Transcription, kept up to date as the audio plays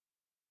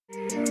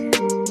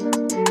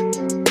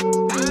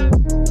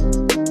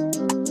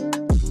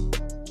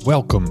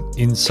Welcome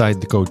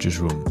inside the Coaches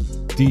Room,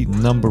 the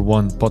number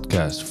one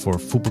podcast for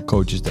football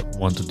coaches that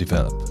want to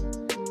develop.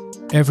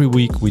 Every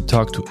week we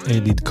talk to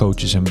elite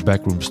coaches and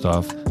backroom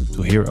staff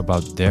to hear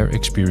about their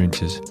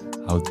experiences,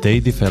 how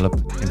they develop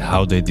and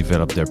how they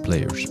develop their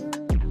players.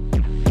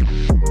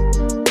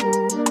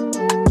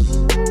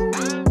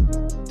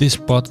 This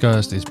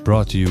podcast is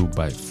brought to you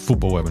by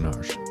Football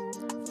Webinars.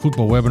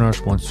 Football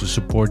Webinars wants to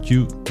support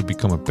you to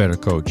become a better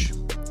coach.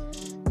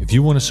 If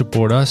you want to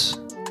support us,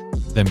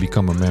 then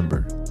become a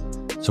member,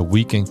 so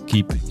we can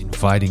keep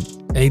inviting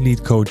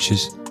elite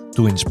coaches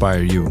to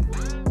inspire you.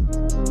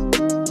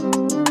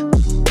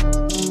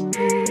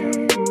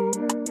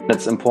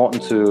 It's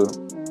important to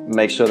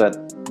make sure that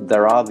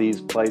there are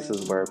these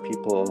places where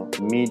people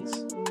meet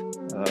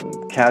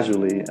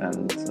casually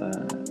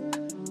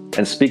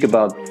and speak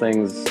about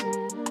things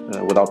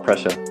without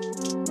pressure.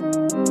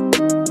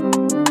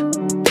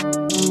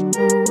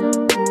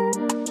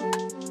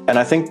 And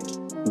I think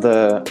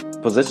the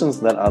positions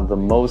that are the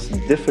most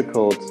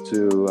difficult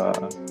to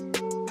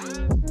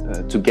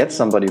get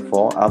somebody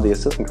for are the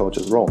assistant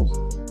coach's roles.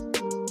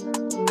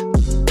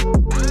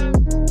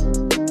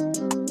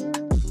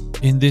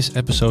 In this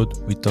episode,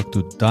 we talk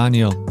to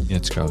Daniel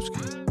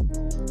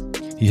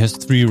Nietzkowski. He has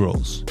three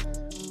roles.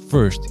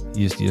 First,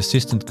 he is the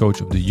assistant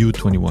coach of the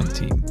U21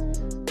 team.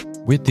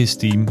 With this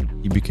team,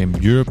 he became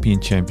European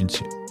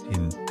champions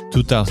in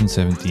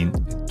 2017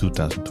 and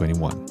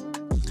 2021.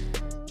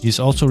 He is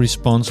also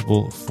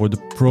responsible for the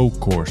Pro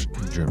course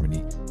in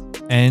Germany,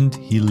 and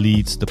he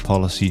leads the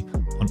policy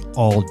on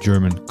all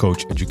German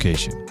coach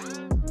education.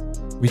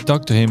 We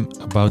talked to him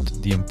about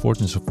the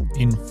importance of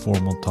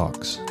informal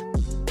talks.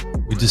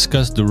 We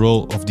discussed the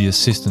role of the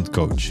assistant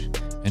coach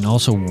and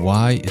also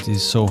why it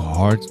is so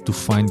hard to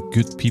find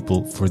good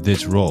people for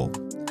this role.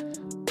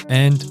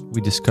 And we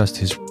discussed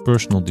his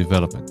personal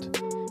development.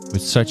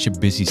 With such a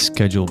busy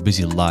schedule,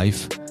 busy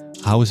life,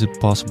 how is it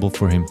possible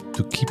for him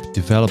to keep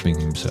developing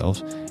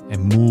himself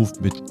and move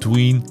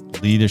between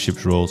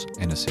leadership roles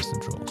and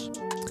assistant roles?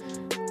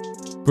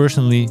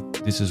 Personally,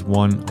 this is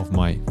one of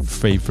my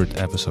favorite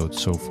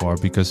episodes so far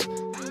because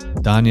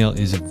Daniel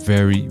is a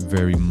very,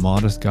 very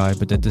modest guy,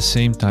 but at the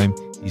same time,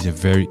 he's a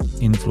very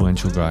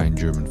influential guy in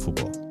German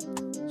football.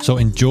 So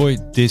enjoy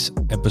this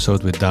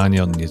episode with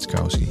Daniel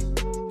Nietzkowski.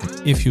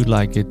 And if you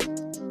like it,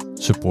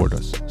 support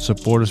us.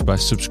 Support us by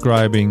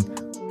subscribing,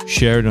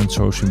 share it on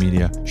social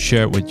media,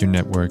 share it with your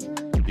network,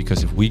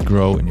 because if we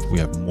grow and if we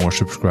have more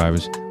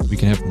subscribers, we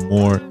can have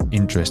more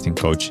interesting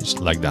coaches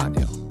like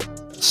Daniel.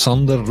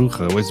 Sander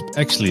Ruge was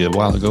actually a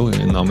while ago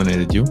and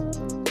nominated you.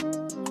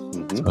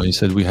 So he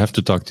said we have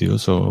to talk to you.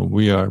 So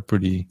we are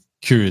pretty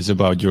curious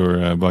about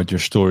your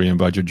story and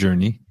about your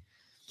journey.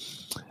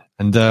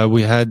 And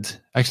we had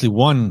actually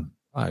one.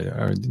 I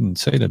didn't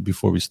say that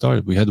before we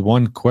started. We had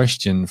one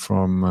question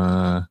from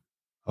a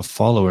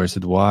follower.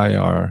 Said, "Why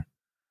are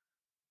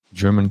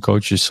German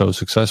coaches so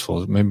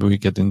successful?" Maybe we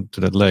get into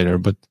that later.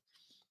 But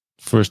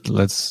first,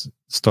 let's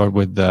start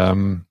with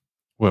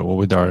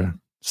with our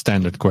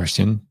standard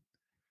question.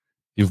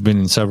 You've been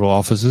in several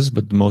offices,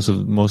 but most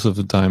of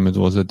the time it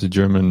was at the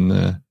German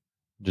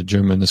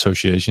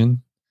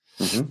Association.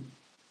 Mm-hmm.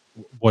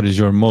 What is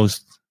your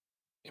most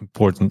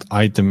important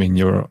item in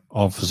your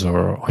office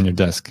or on your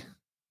desk?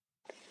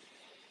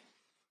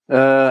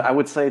 I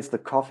would say it's the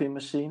coffee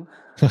machine,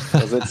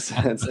 because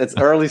it's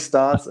early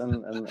starts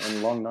and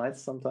long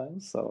nights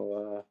sometimes.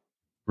 So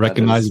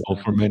recognizable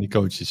for many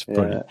coaches.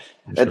 Yeah,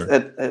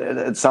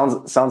 it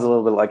sounds a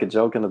little bit like a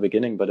joke in the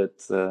beginning, but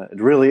it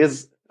really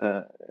is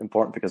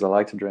important because I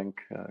like to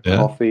drink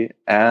coffee,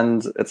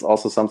 and it's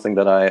also something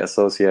that I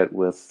associate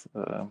with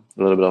a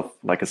little bit of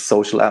like a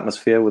social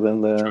atmosphere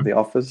within the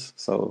office.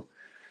 So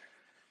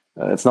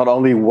it's not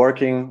only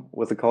working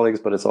with the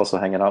colleagues, but it's also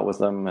hanging out with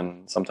them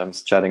and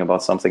sometimes chatting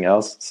about something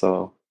else.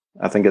 So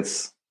I think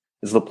it's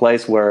the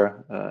place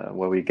where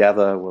we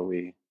gather, where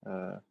we.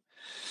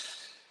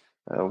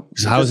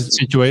 How is it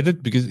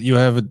situated? Because you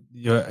have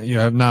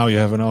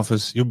an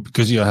office.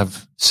 Because you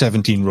have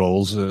 17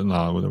 roles. No,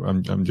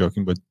 I'm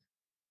joking, but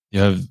you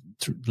have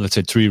let's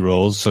say 3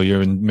 roles. So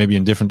you're maybe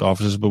in different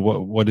offices. But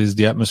what is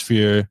the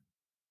atmosphere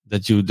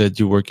that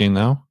you work in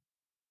now?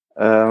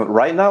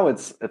 Right now,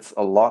 it's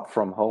a lot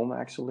from home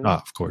actually.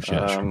 Of course,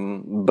 yeah.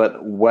 Sure.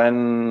 But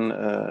when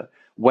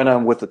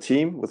I'm with the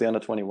team, with the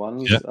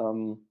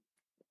under-21s.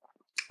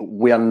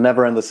 We are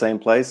never in the same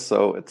place,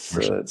 so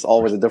it's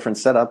always a different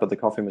setup. But the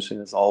coffee machine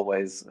is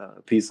always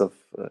a piece of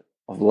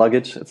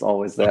luggage. It's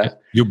always there. Okay.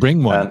 You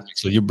bring one.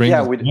 So you bring.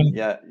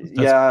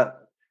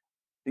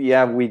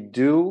 We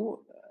do.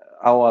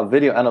 Our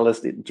video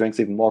analyst drinks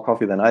even more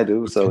coffee than I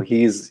do, so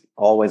he's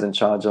always in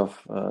charge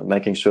of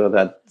making sure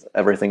that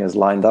everything is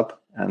lined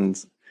up. And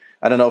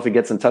I don't know if he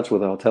gets in touch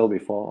with the hotel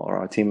before, or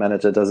our team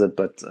manager does it,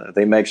 but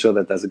they make sure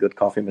that there's a good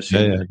coffee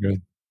machine. Yeah,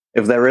 good.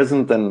 If there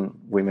isn't, then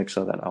we make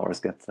sure that ours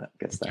gets there.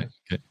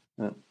 Okay.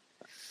 Yeah.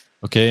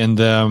 Okay, and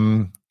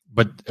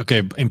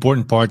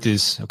important part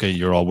is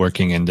you're all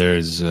working and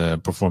there's a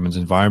performance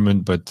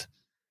environment, but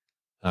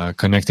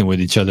connecting with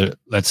each other.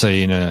 Let's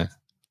say in a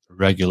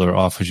regular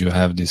office, you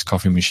have this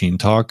coffee machine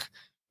talk,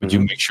 But you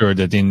make sure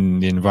that in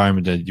the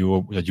environment that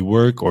you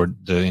work, or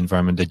the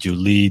environment that you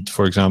lead,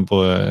 for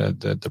example,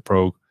 the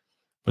pro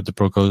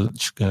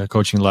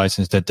coaching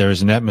license, that there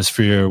is an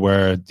atmosphere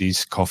where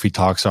these coffee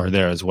talks are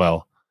there as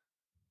well.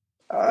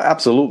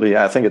 Absolutely,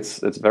 I think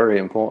it's very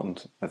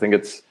important. I think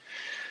it's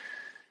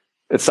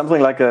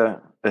something like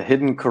a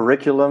hidden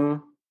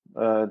curriculum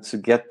to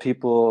get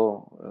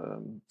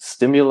people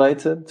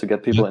stimulated, to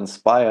get people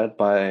inspired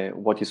by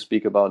what you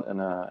speak about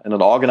in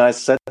an organized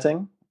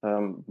setting.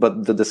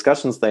 But the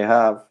discussions they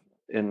have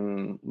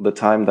in the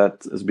time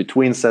that is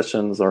between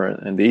sessions, or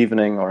in the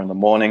evening, or in the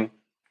morning,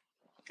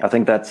 I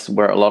think that's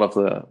where a lot of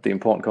the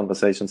important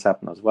conversations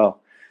happen as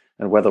well,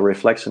 and where the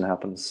reflection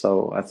happens.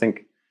 So I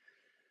think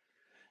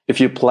if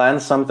you plan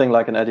something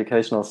like an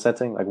educational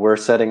setting, like we're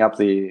setting up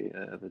the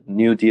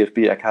new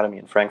DFB Academy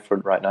in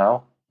Frankfurt right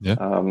now,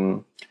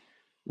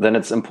 then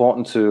it's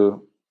important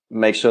to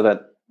make sure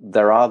that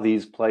there are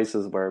these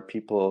places where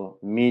people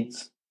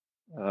meet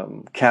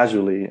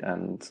casually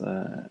and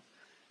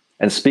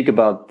speak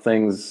about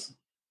things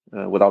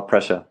without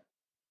pressure.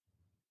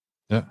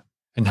 Yeah,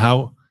 and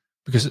how,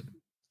 because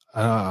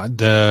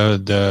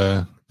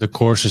the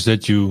courses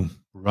that you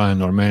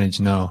run or manage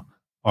now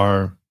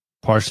are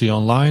partially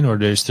online, or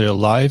they're still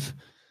live?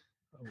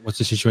 What's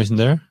the situation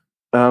there?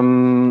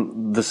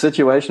 The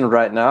situation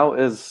right now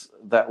is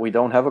that we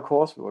don't have a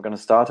course. We're going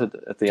to start it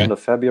at the end of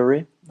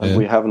February, and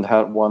we haven't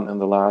had one in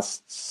the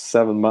last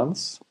 7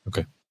 months.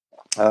 Okay.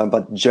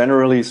 But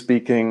generally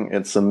speaking,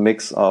 it's a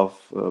mix of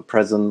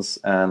presence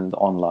and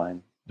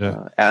online,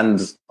 and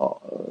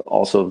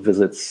also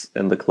visits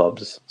in the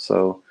clubs.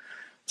 So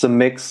it's a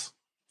mix.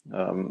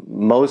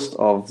 Most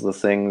of the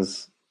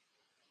things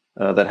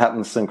that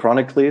happen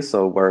synchronically,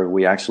 so where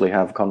we actually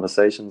have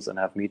conversations and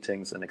have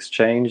meetings and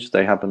exchange,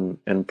 they happen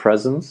in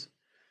presence.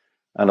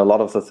 And a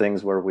lot of the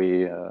things where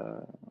we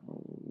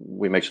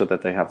make sure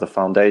that they have the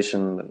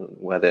foundation,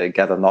 where they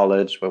gather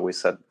knowledge, where we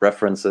set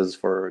references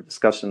for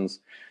discussions,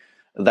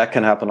 that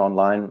can happen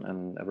online,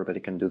 and everybody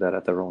can do that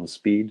at their own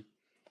speed.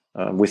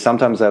 We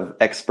sometimes have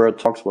expert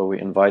talks where we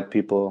invite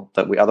people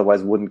that we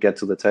otherwise wouldn't get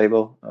to the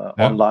table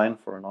online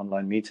for an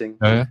online meeting.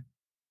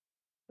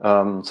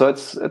 So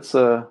it's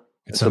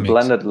a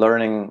blended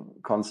learning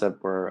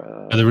concept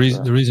where the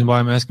reason why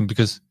I'm asking,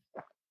 because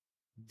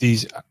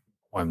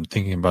I'm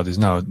thinking about this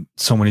now,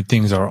 so many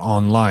things are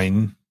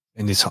online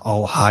and it's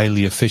all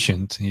highly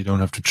efficient and you don't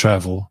have to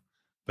travel.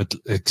 But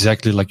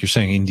exactly like you're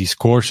saying, in these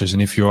courses,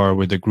 and if you are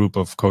with a group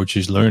of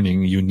coaches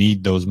learning, you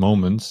need those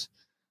moments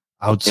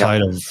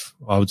outside of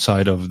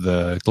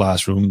the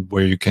classroom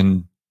where you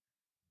can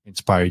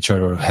inspire each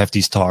other, or have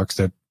these talks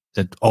that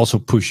also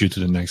push you to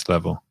the next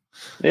level.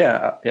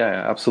 Yeah,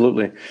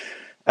 absolutely.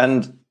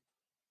 And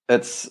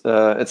it's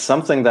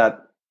something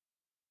that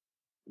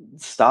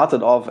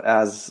started off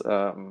as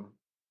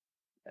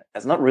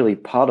not really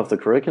part of the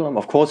curriculum.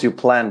 Of course, you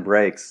plan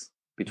breaks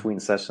between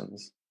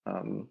sessions.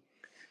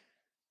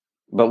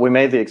 But we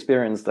made the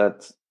experience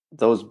that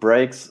those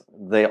breaks,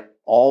 they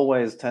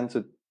always tend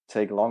to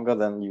take longer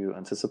than you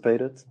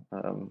anticipated.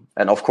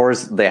 And of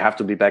course, they have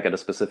to be back at a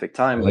specific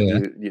time. But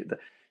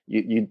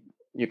you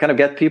kind of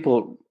get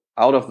people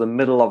out of the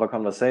middle of a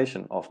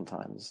conversation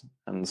oftentimes.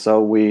 And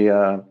so we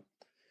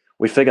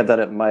figured that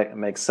it might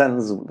make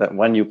sense that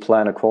when you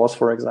plan a course,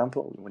 for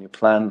example, when you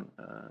plan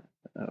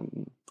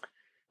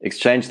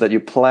exchange, that you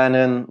plan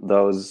in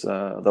those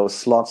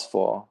slots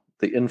for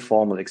the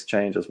informal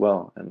exchange as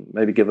well, and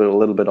maybe give it a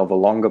little bit of a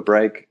longer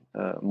break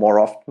more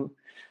often.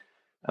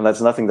 And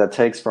that's nothing that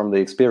takes from the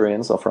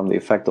experience or from the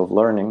effect of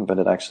learning, but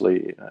it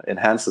actually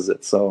enhances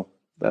it. So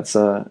it's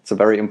a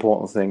very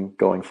important thing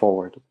going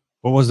forward.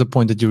 What was the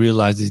point that you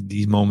realized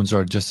these moments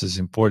are just as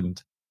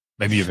important?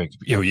 Maybe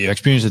you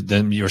experience it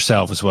then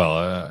yourself as well,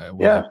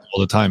 all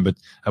the time. But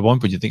at one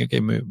point you think, okay,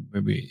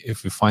 maybe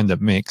if we find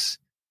that mix,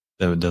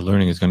 the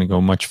learning is going to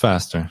go much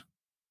faster.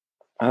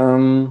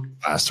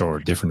 Faster or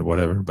different,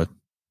 whatever. But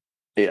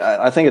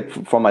I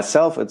think for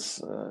myself, it's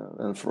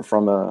and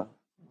from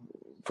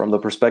the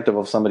perspective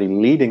of somebody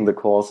leading the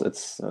course,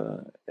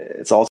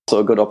 it's also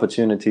a good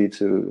opportunity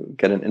to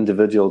get an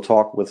individual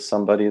talk with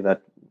somebody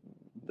that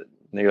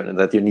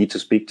you need to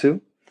speak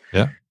to.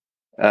 Yeah,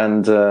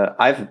 and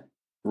I've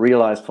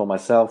realized for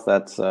myself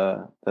that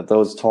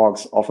those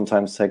talks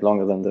oftentimes take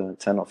longer than the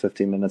 10 or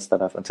 15 minutes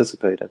that I've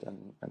anticipated.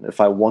 And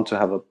if I want to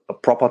have a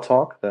proper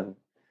talk, then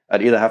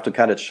I'd either have to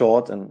cut it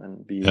short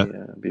and be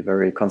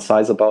very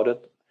concise about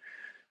it.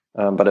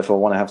 But if I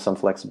want to have some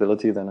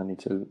flexibility, then I need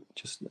to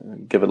just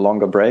give it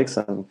longer breaks.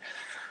 And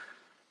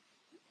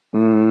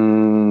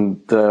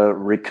the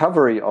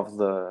recovery of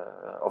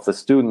the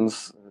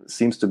students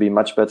seems to be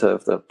much better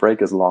if the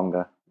break is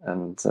longer.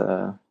 And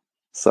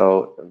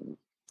so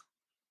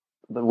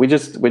we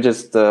just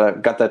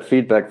got that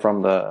feedback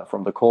from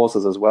the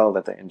courses as well,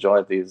 that they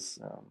enjoyed these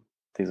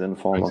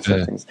informal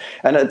settings.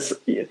 And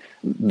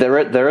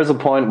there is a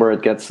point where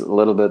it gets a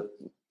little bit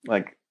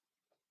like,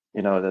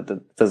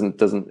 that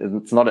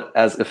it's not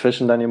as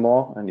efficient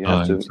anymore, and you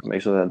have to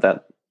make sure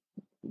that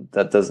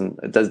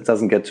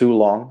doesn't get too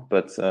long.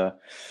 But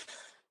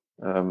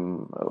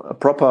a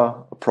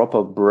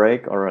proper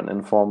break or an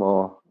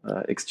informal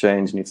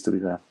exchange needs to be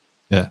there.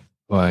 Yeah,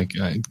 well,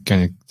 it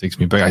kind of takes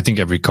me back. I think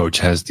every coach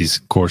has these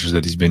courses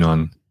that he's been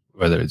on,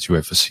 whether it's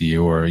UEFA C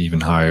or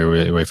even higher,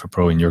 UEFA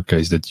Pro in your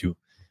case, that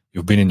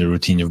you've been in the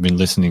routine, you've been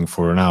listening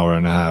for an hour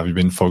and a half, you've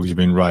been focused, you've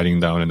been writing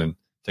down, and then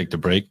take the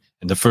break.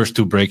 And the first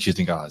 2 breaks, you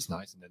think, it's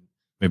nice. And then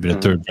maybe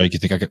the third break, you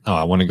think,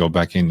 I want to go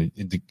back in.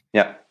 It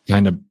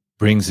kind of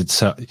brings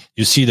itself.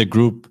 You see the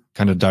group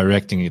kind of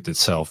directing it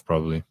itself,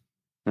 probably.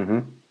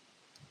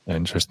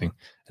 Interesting.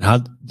 And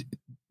how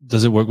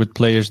does it work with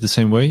players the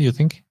same way, you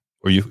think?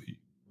 Or you,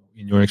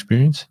 in your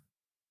experience?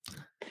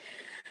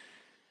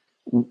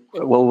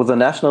 Well, with the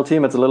national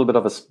team, it's a little bit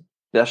of a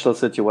special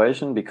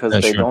situation because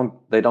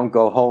they don't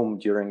go home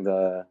during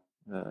the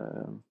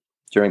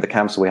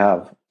camps we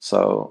have.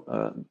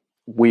 So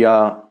we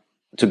are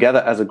together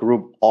as a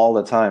group all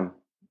the time,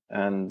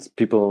 and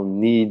people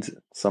need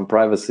some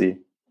privacy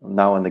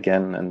now and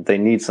again, and they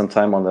need some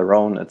time on their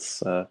own.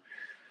 It's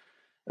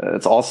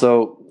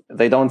also,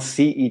 they don't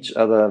see each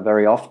other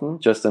very often,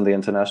 just in the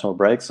international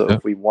break. So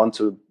if we want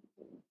to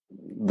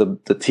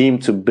the team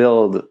to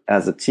build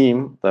as a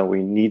team, then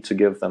we need to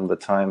give them the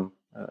time,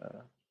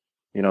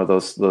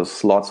 those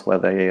slots where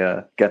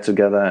they get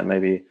together and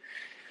maybe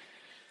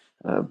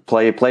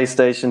play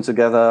PlayStation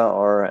together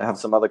or have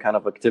some other kind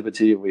of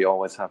activity. We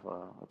always have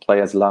a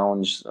players'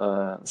 lounge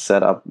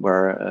set up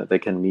where they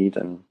can meet,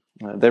 and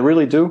they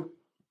really do.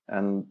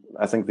 And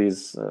I think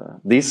these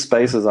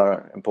spaces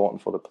are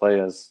important for the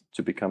players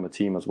to become a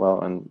team as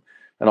well, and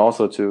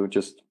also to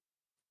just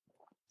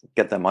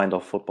get their mind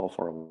off football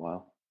for a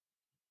while.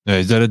 Yeah,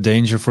 is that a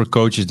danger for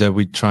coaches that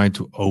we try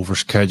to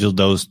overschedule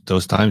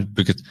those times?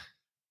 Because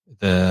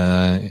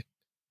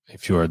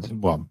if you are,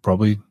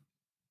 probably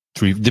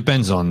 3,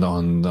 depends on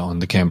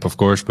the camp, of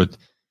course, but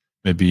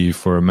maybe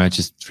for a match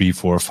it's 3,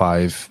 4,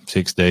 5,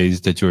 6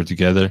 days that you're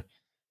together.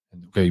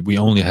 Okay, we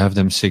only have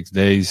them 6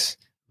 days.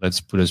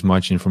 Let's put as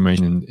much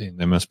information in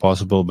them as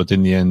possible. But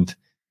in the end,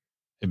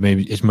 it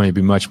may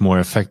be much more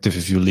effective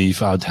if you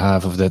leave out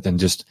half of that and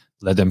just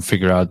let them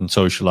figure out and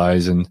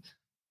socialize and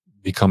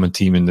become a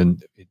team, and then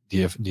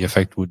the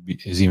effect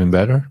is even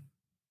better.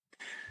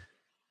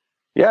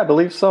 Yeah, I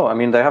believe so. I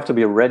mean, they have to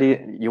be ready.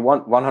 You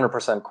want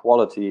 100%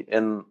 quality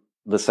in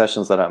the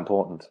sessions that are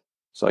important.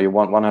 So you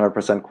want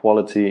 100%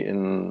 quality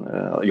in,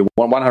 you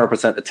want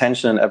 100%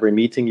 attention in every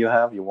meeting you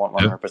have. You want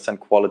 100%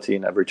 quality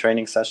in every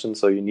training session.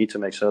 So you need to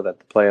make sure that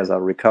the players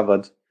are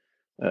recovered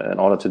in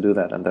order to do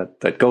that. And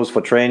that goes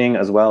for training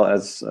as well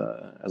as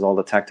all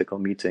the tactical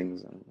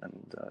meetings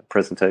and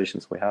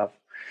presentations we have.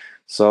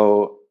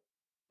 So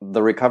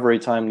the recovery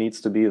time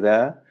needs to be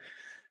there.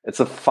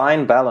 It's a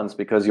fine balance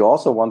because you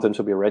also want them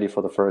to be ready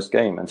for the first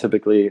game. And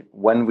typically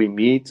when we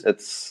meet,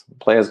 it's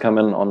players come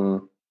in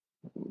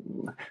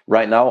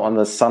right now on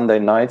the Sunday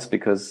nights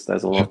because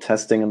there's a lot of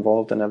testing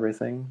involved and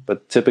everything,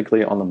 but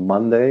typically on a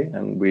Monday,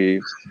 and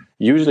we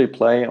usually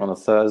play on a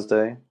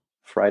Thursday,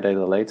 Friday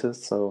the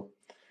latest. So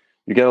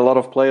you get a lot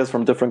of players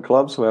from different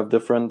clubs who have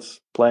different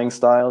playing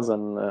styles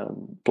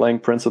and playing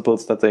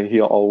principles that they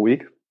hear all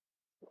week.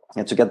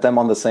 And to get them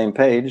on the same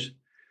page,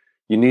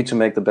 you need to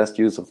make the best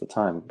use of the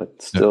time,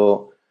 but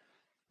still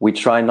we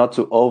try not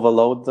to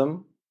overload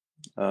them.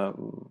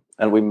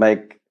 And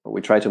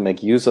we try to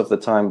make use of the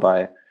time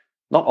by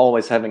not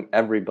always having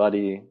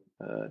everybody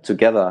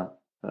together,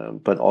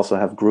 but also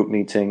have group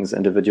meetings,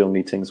 individual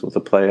meetings with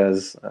the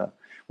players,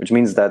 which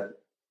means that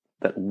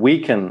we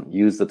can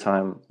use the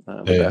time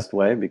the best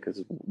way,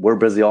 because we're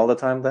busy all the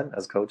time then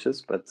as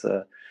coaches, but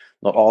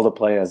not all the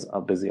players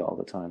are busy all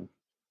the time.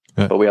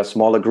 Yeah. But we have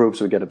smaller groups,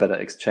 we get a better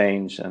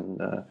exchange, and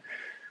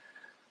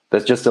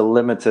there's just a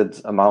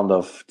limited amount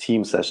of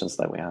team sessions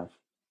that we have.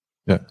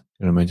 Yeah,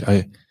 I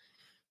imagine.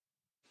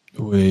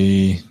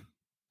 We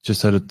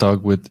just had a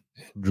talk with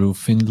Drew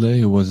Findlay,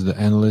 who was the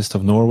analyst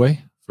of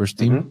Norway, first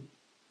team.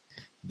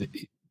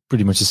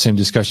 Pretty much the same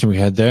discussion we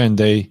had there, and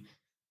they,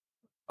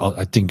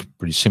 I think,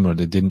 pretty similar.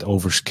 They didn't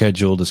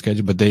overschedule the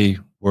schedule, but they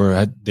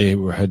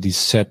had these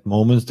set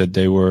moments that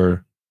they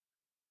were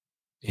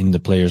in the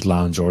players'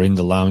 lounge or in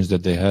the lounge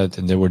that they had,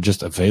 and they were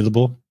just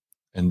available,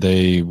 and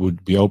they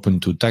would be open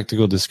to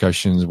tactical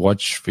discussions,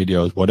 watch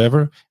videos,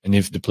 whatever. And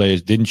if the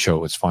players didn't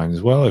show, it's fine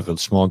as well. If a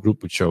small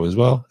group would show as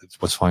well, it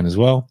was fine as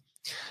well.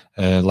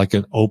 Like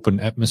an open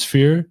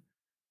atmosphere.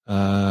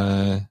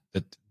 And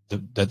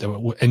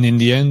in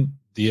the end,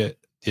 the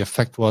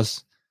effect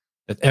was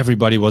that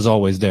everybody was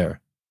always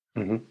there,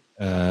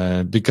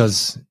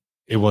 because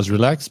it was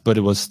relaxed, but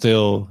it was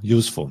still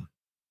useful.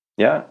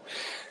 Yeah.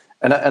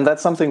 And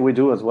that's something we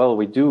do as well.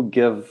 We do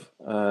give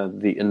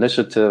the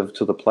initiative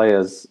to the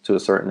players to a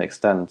certain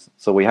extent.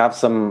 So we have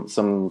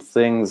some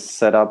things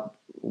set up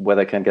where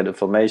they can get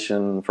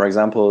information. For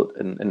example,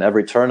 in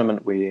every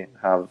tournament, we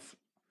have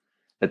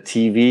a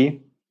TV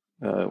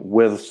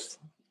with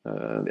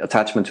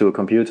attachment to a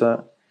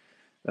computer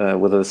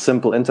with a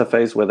simple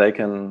interface where they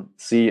can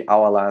see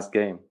our last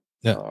game.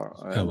 Yeah,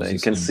 they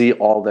can see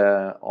all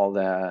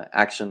their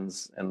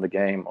actions in the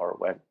game, or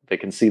where they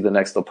can see the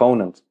next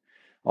opponent.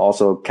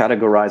 also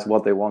categorize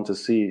what they want to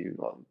see,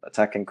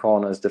 attacking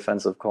corners,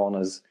 defensive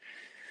corners.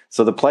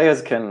 So the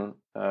players can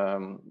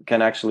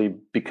actually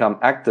become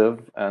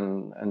active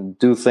and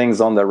do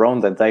things on their own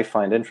that they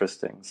find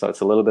interesting. So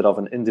it's a little bit of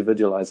an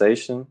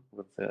individualization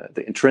with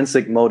the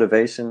intrinsic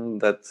motivation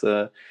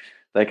that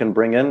they can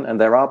bring in.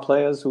 And there are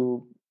players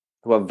who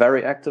are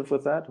very active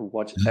with that, who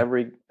watch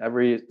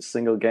every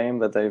single game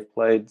that they've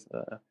played,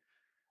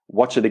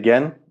 watch it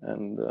again,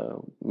 and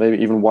maybe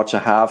even watch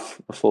a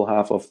full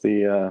half of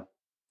the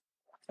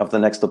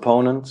next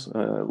opponent,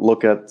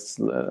 look at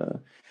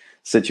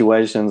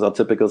situations or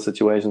typical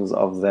situations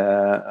of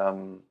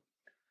the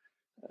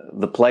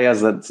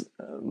players that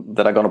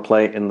are going to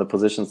play in the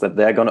positions that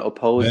they're going to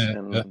oppose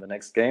in the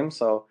next game.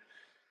 So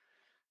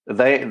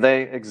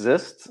they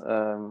exist.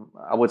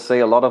 I would say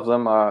a lot of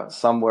them are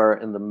somewhere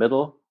in the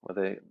middle,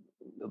 where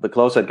the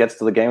closer it gets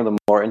to the game, the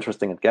more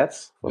interesting it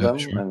gets for them.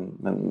 Sure.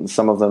 And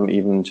some of them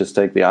even just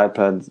take the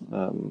iPad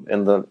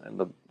in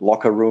the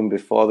locker room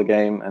before the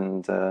game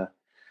and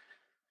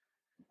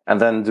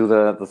then do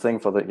the thing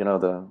for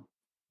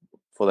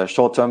for their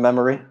short-term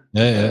memory.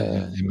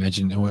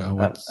 Imagine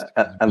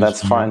and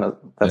that's fine.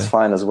 That's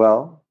fine as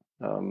well.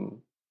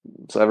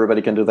 So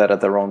everybody can do that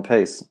at their own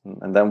pace,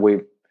 and then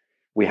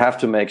we have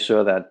to make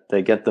sure that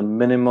they get the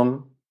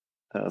minimum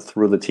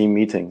through the team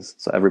meetings.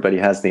 So everybody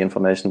has the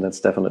information that's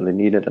definitely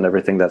needed, and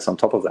everything that's on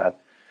top of that,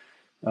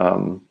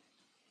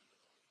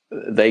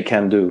 they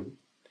can do.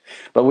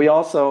 But we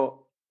also,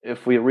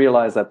 if we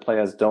realize that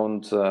players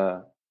don't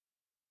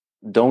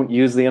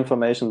use the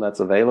information that's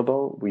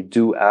available, we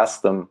do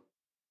ask them,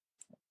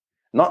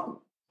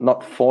 not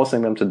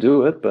forcing them to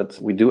do it, but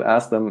we do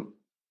ask them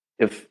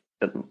if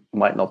it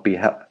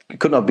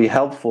could not be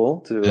helpful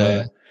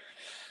to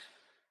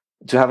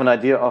have an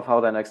idea of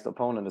how their next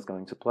opponent is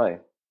going to play.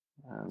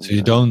 And, so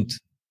you don't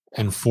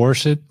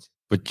enforce it,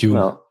 but you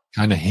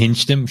kind of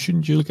hinge them.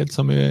 Shouldn't you look at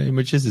some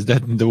images? Is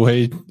that the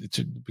way it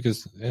should,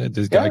 because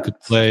this guy could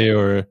play?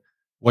 Or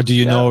what do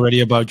you know already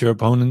about your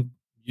opponent?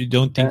 You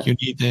don't think you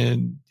need,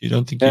 you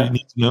don't think you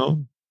need to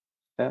know?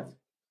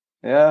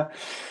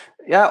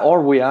 Yeah.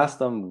 Or we ask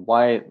them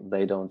why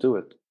they don't do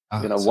it.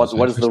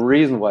 What is the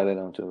reason why they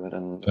don't do it?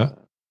 And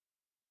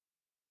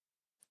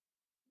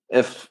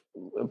if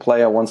a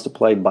player wants to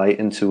play by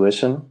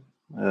intuition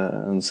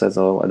and says,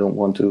 "Oh, I don't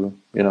want to,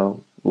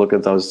 look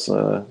at those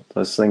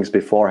things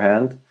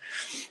beforehand,"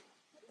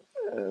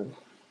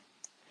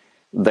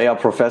 they are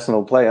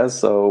professional players,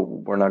 so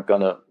we're not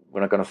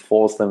gonna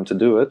force them to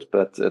do it.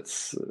 But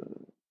it's,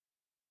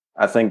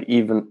 I think,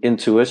 even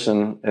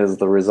intuition is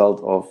the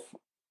result of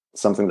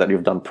something that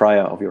you've done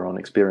prior, of your own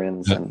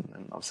experience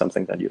and of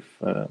something that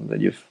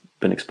you've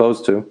been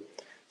exposed to.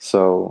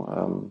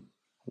 So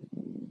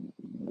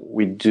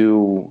we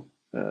do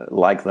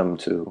like them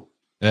to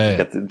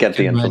get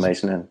the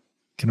information in.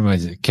 Can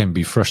imagine it can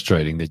be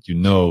frustrating that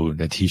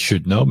that he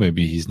should know,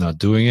 maybe he's not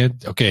doing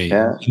it. Okay,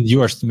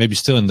 you are maybe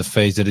still in the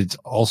phase that it's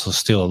also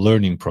still a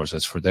learning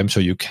process for them, so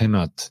you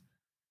cannot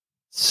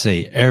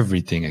say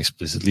everything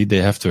explicitly.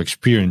 They have to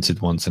experience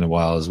it once in a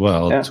while as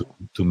well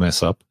to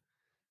mess up.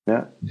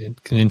 Yeah,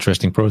 it's an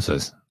interesting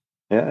process.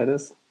 Yeah, it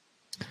is.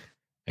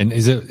 And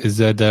is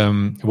that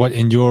what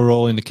in your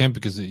role in the camp?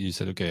 Because you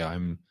said, okay,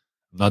 I'm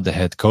not the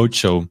head coach,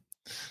 so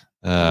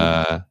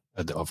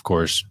of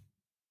course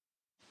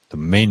the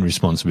main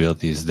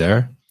responsibility is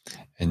there,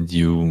 and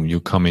you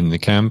come in the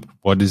camp.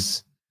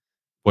 What's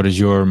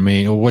your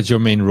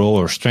main role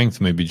or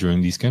strength maybe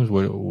during these camps?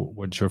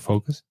 What's your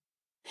focus?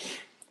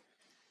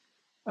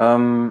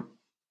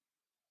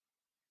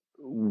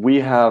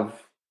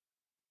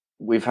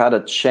 We've had a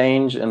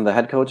change in the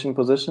head coaching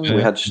position.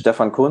 We had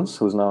Stefan Kuntz,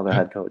 who's now the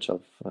head coach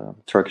of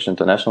Turkish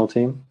national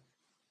team,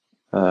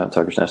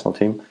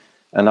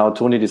 and now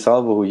Tony Di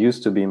Salvo, who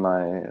used to be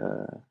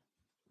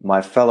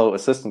my fellow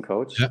assistant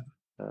coach,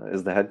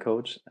 is the head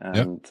coach.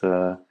 And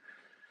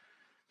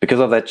because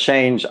of that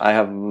change, I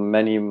have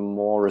many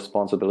more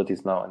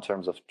responsibilities now in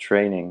terms of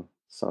training.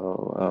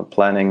 So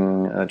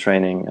planning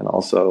training, and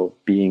also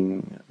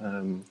being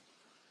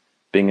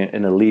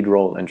in a lead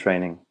role in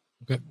training.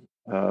 Okay.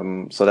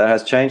 So that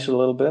has changed a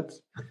little bit.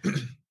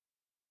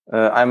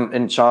 I'm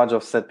in charge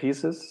of set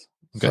pieces.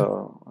 Okay.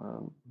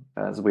 So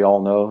as we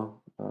all know,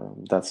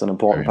 that's an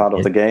important part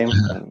of the game.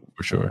 And,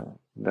 for sure.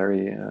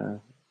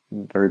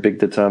 Very big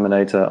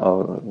determinator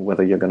of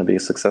whether you're going to be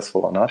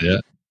successful or not. Yeah.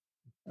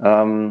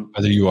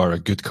 Whether you are a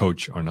good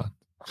coach or not.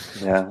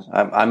 Yeah,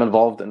 I'm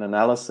involved in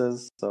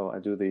analysis, so I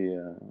do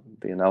the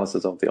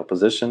analysis of the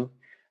opposition.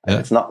 Yeah.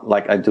 It's not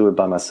like I do it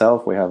by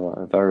myself. We have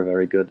a very,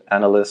 very good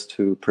analyst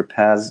who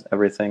prepares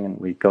everything, and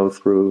we go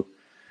through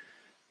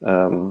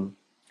the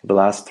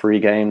last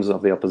 3 games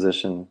of the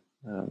opposition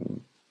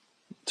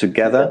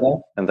together,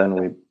 and then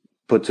we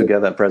put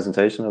together a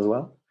presentation as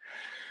well.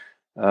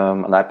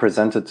 And I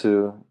present it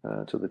to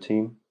the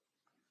team.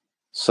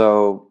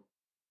 So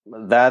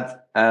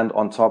that, and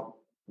on top,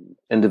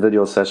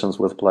 individual sessions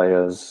with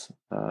players.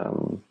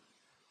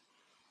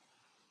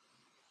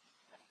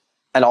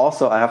 And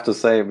also, I have to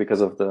say,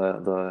 because of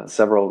the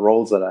several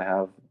roles that I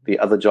have, the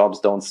other jobs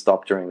don't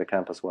stop during the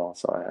camp as well.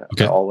 So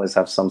I always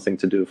have something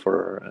to do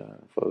for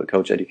the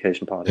coach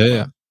education part.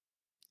 Yeah.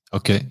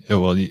 Okay. Yeah,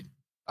 well,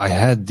 I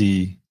had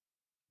the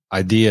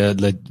idea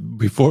that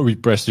before we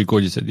pressed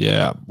record, you said,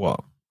 "Yeah,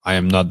 well, I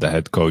am not the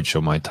head coach,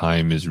 so my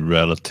time is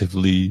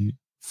relatively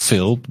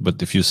filled."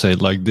 But if you say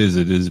it like this,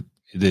 it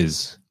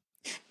is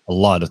a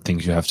lot of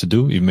things you have to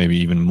do, maybe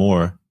even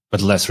more,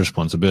 but less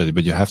responsibility.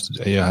 But you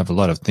have a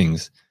lot of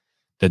things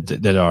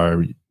that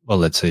are, well,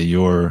 let's say,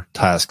 your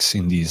tasks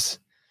in these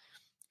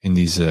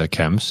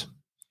camps.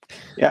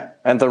 Yeah,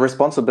 and the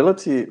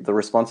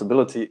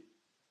responsibility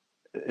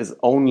is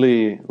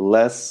only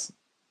less,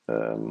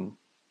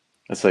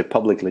 let's say,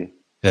 publicly.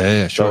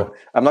 Yeah, sure. So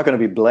I'm not going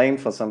to be blamed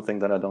for something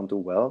that I don't do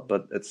well,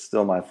 but it's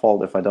still my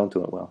fault if I don't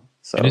do it well.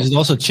 So, and it's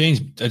also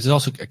changed. It's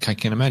also, I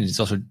can imagine, it's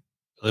also a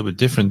little bit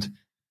different.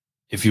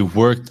 If you've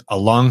worked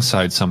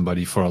alongside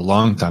somebody for a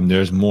long time,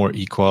 there's more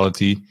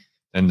equality,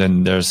 and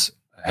then there's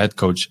a head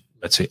coach,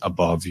 let's say,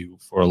 above you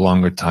for a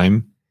longer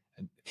time.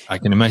 I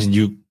can imagine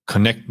you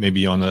connect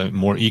maybe on a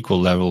more equal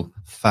level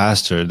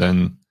faster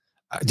than,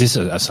 this is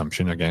an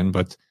assumption again,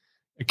 but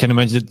I can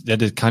imagine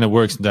that it kind of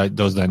works,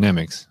 those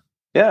dynamics.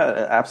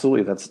 Yeah,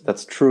 absolutely.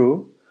 That's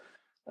true.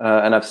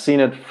 And I've seen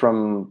it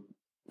from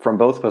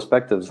both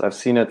perspectives. I've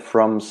seen it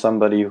from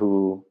somebody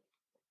who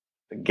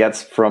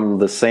gets from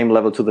the same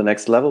level to the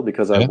next level,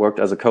 because I've worked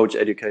as a coach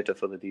educator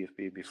for the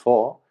DFB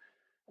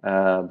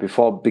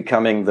before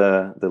becoming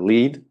the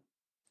lead.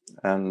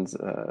 And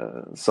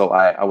so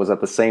I was at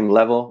the same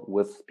level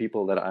with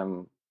people that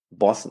I'm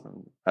boss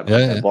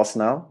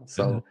now.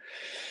 So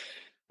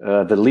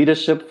the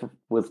leadership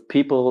with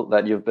people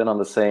that you've been on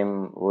the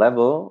same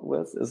level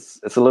with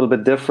it's a little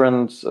bit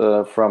different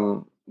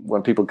from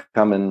when people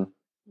come in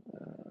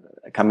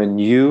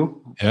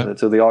new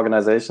to the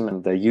organization,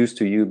 and they're used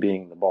to you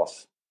being the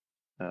boss.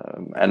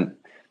 And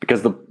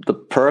because the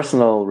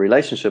personal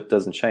relationship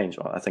doesn't change,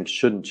 or I think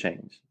shouldn't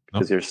change,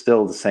 because you're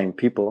still the same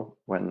people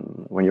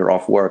when you're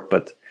off work.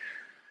 But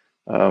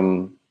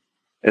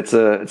it's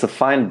a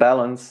fine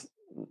balance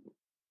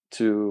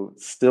to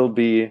still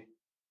be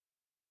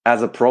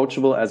as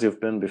approachable as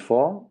you've been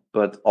before,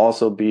 but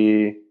also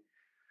be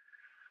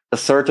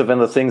assertive in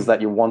the things that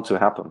you want to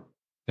happen.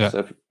 Yeah.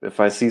 So if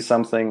I see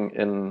something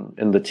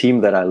in the team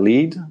that I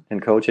lead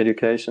in coach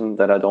education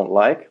that I don't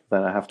like,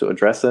 then I have to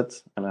address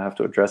it, and I have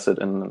to address it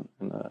in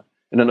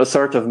an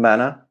assertive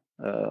manner.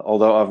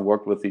 Although I've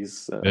worked with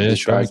these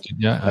guys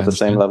at the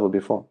same level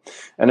before,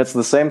 and it's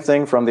the same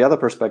thing from the other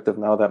perspective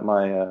now that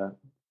my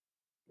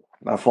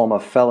former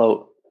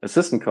fellow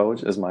assistant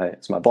coach is my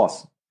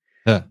boss.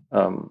 Yeah.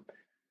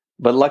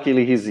 But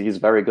luckily, he's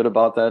very good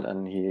about that,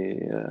 and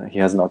he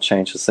has not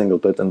changed a single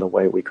bit in the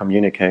way we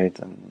communicate,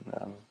 and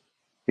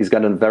he's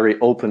got a very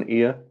open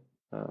ear.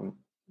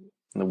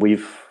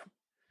 We've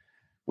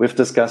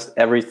discussed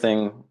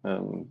everything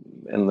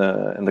in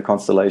the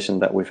constellation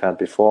that we've had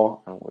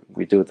before, and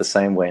we do it the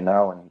same way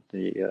now, and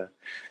he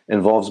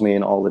involves me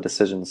in all the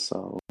decisions.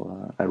 So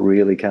I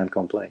really can't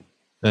complain.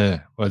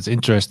 Well, it's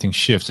interesting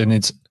shifts, and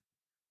it's.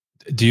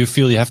 Do you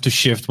feel you have to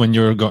shift when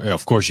you're going?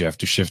 Of course, you have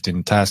to shift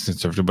in tasks and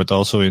stuff, but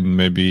also in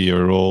maybe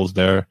your roles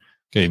there.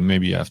 Okay,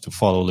 maybe you have to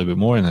follow a little bit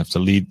more and have to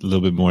lead a little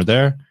bit more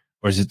there,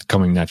 or is it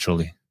coming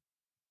naturally?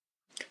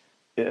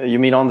 You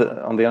mean on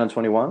the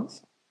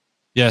under-21s?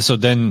 Yeah. So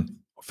then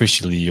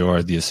officially you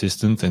are the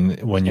assistant, and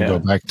when you go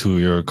back to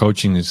your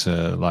coaching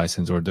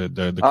license or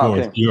the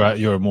course,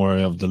 you're more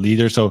of the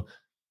leader. So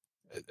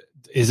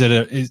is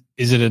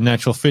it a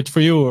natural fit for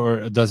you,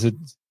 or does it?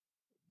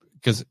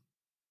 Because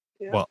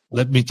well,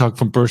 let me talk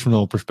from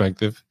personal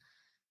perspective.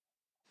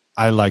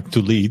 I like to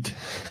lead,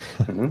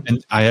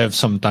 and I have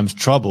sometimes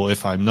trouble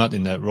if I'm not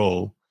in that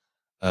role,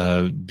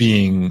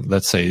 being,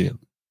 let's say,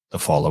 the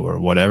follower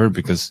or whatever,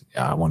 because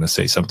I want to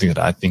say something that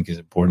I think is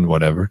important,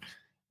 whatever.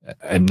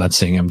 I'm not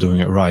saying I'm doing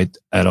it right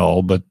at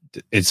all, but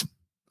it's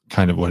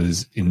kind of what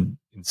is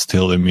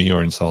instilled in me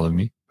or installed in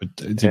me. But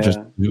it's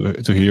interesting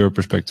to hear your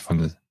perspective on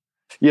this.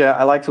 Yeah,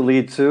 I like to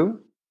lead too.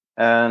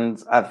 And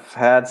I've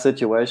had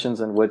situations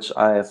in which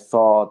I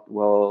thought,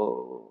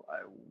 well,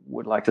 I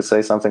would like to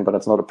say something, but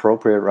it's not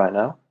appropriate right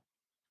now.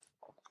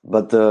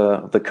 But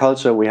the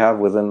culture we have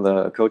within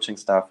the coaching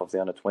staff of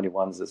the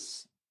under-21s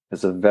is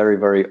a very,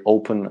 very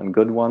open and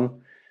good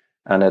one.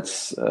 And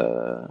it's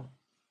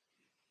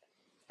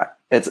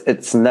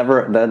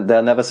never, there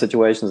are never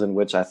situations in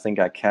which I think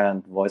I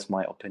can't voice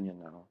my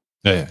opinion now.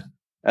 Yeah.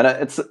 And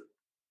it's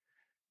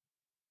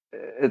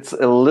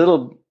a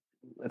little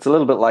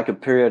bit like a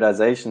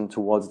periodization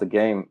towards the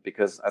game,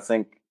 because I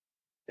think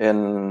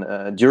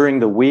during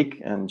the week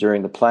and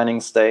during the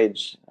planning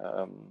stage,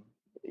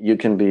 you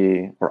can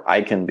be, or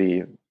I can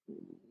be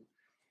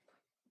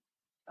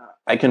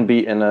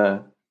in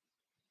a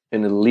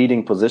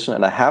leading position,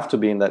 and I have to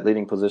be in that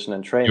leading position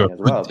in training as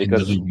well,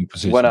 because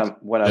when I'm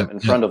in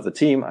front of the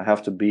team, I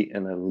have to be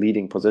in a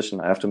leading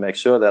position. I have to make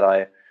sure that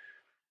I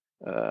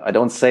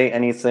don't say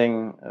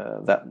anything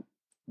that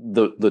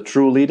the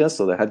true leader,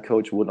 so the head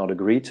coach, would not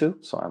agree to.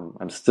 So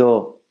I'm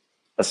still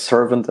a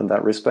servant in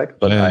that respect,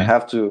 but I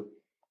have to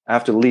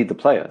lead the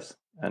players,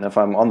 And if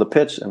I'm on the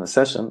pitch in a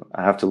session,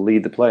 I have to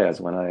lead the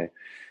players. When I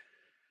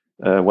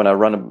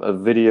run a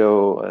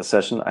video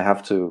session, I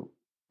have to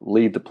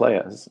lead the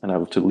players and I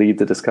have to lead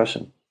the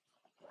discussion.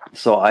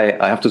 So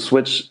I have to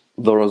switch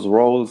those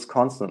roles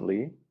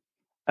constantly.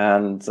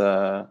 And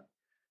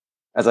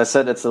as I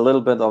said, it's a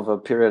little bit of a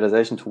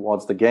periodization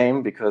towards the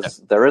game, because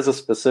there is a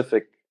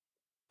specific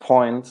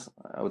point.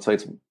 I would say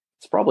it's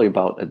probably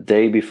about a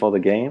day before the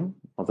game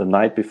or the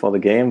night before the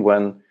game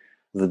when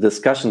the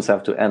discussions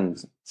have to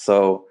end.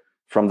 So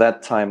from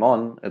that time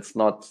on, it's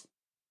not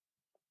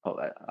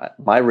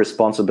my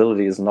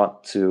responsibility is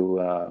not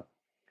to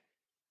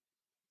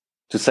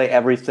say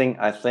everything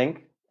I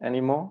think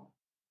anymore,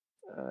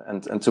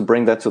 and to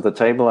bring that to the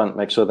table and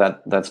make sure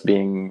that that's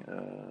being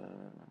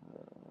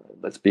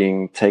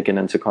taken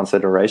into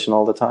consideration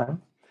all the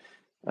time.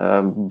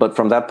 But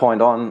from that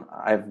point on,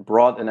 I've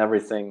brought in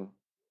everything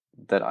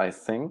that I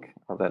think,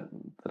 or that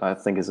I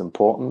think is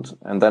important,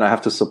 and then I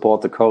have to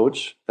support the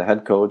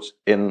head coach,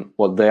 in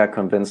what they are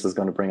convinced is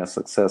going to bring us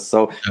success.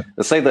 So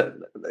let's say that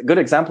a good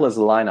example is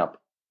the lineup.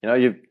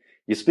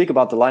 You speak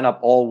about the lineup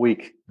all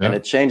week, and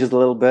it changes a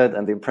little bit,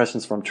 and the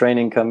impressions from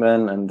training come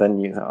in, and then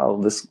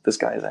this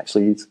guy is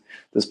actually,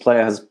 this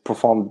player has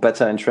performed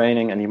better in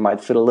training, and he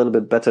might fit a little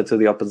bit better to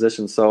the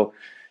opposition. So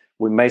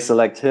we may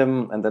select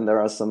him, and then there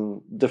are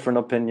some different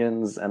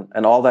opinions,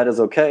 and all that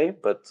is okay.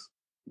 But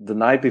the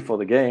night before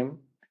the game,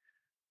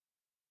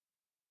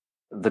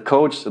 the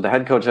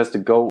head coach has to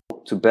go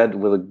to bed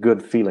with a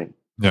good feeling.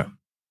 Yeah.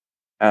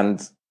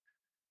 And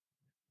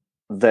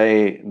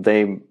they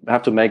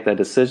have to make their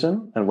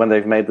decision. And when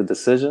they've made the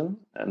decision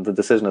and the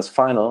decision is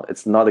final,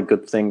 it's not a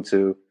good thing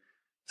to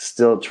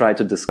still try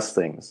to discuss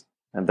things.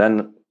 And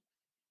then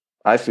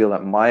I feel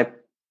that my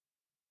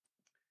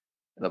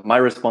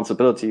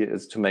responsibility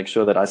is to make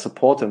sure that I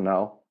support him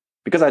now,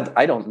 because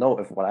I don't know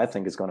if what I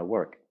think is going to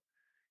work.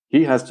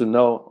 He has to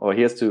know, or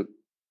he has to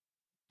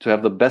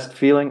have the best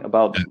feeling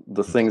about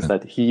the things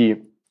that he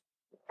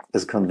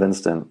is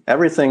convinced in.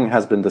 Everything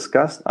has been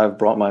discussed. I've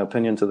brought my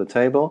opinion to the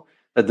table.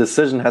 A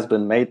decision has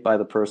been made by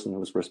the person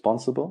who's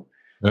responsible.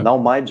 Yeah. Now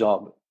my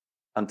job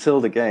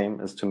until the game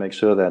is to make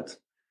sure that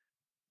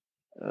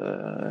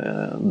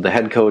the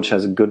head coach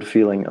has a good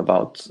feeling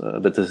about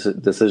the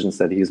decisions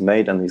that he's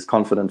made, and he's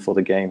confident for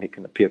the game. He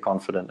can appear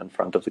confident in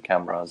front of the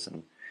cameras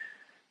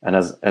and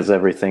as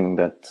everything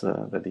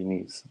that he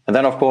needs. And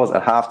then, of course,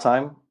 at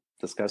halftime,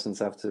 discussions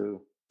have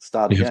to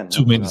start again. You have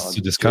 2 minutes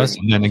to discuss,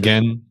 and then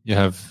again, you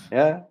have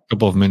a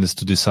couple of minutes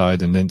to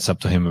decide, and then it's up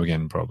to him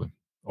again, probably.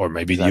 Or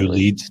maybe you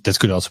lead. That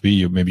could also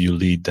be maybe you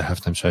lead the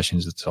halftime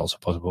sessions. It's also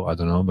possible. I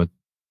don't know, but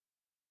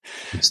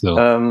it's still.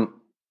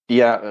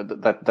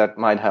 That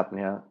might happen.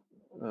 Yeah,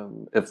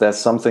 if there's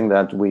something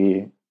that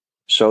we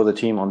show the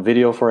team on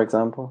video, for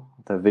example,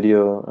 the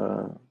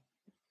video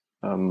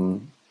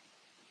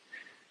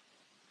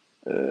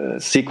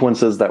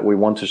sequences that we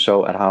want to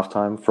show at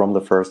halftime from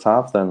the first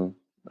half, then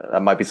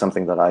that might be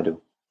something that I do.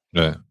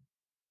 Yeah,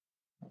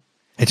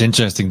 it's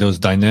interesting, those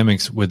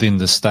dynamics within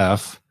the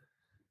staff.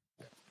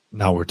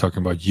 Now we're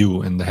talking about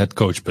you and the head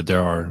coach, but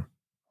there are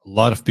a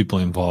lot of people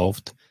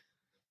involved.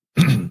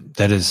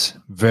 That is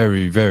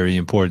very, very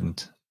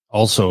important.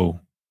 Also,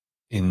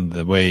 in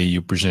the way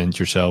you present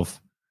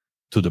yourself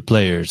to the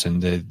players,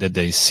 and that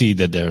they see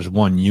that there's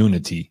one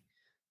unity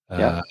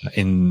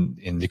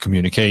in the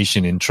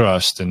communication, in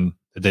trust, and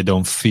that they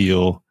don't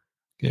feel,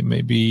 okay,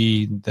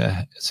 maybe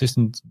the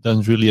assistant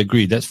doesn't really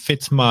agree. That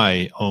fits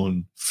my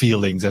own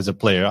feelings as a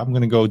player. I'm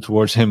going to go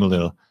towards him a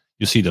little.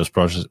 You see those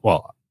processes.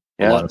 Well,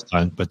 a lot of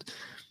times, but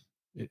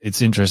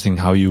it's interesting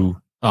how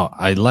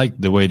I like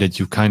the way that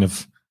you kind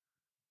of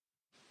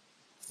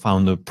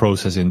found a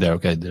process in there.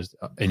 Okay,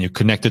 and you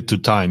connect it to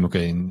time.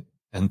 Okay, and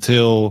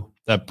until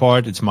that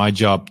part, it's my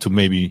job to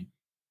maybe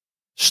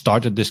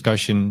start a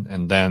discussion,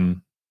 and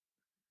then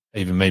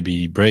even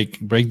maybe break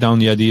down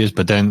the ideas.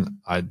 But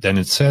then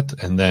it's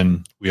set, and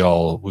then we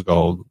all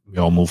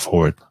move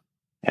forward.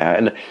 Yeah,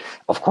 and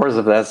of course,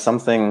 if there's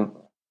something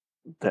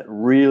that's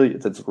really,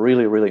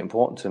 really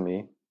important to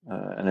me,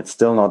 and it's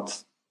still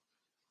not,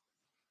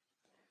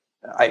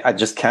 I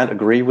just can't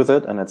agree with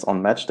it, and it's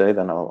on match day,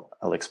 then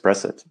I'll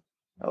express it.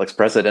 I'll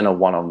express it in a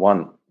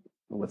one-on-one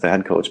with the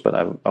head coach, but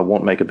I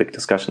won't make a big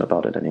discussion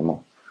about it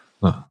anymore.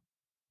 Huh.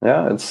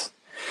 Yeah, it's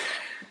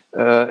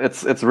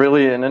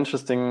really an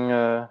interesting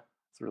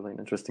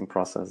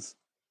process.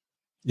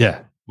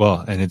 Yeah,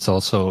 well, and it's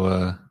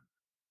also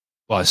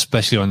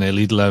especially on the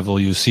elite level,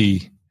 you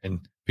see,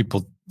 and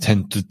people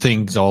tend to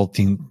think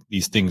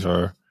these things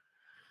are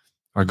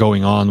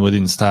going on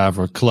within staff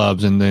or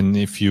clubs, and then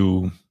if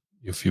you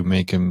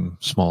make a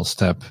small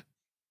step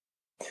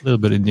a little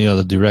bit in the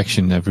other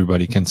direction,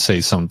 everybody can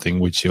say something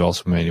which you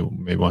also may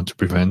want to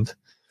prevent.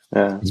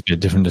 Yeah, it's a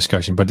different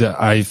discussion, but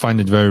I find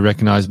it very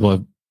recognizable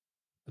at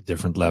a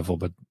different level.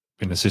 But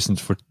been assistant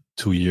for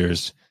 2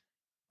 years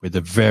with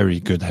a very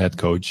good head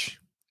coach,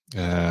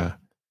 and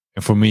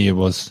for me it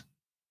was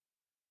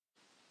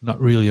not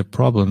really a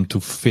problem to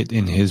fit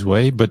in his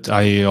way, but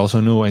I also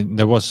knew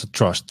there was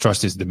trust.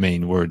 Trust is the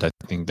main word, I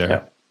think, there.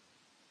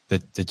 Yeah.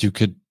 That you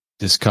could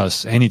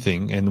discuss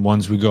anything. And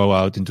once we go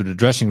out into the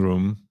dressing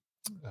room,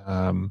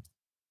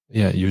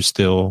 you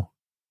still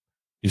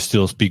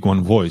speak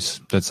one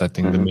voice. That's, I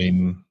think,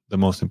 the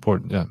most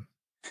important. Yeah,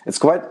 it's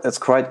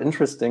quite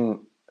interesting.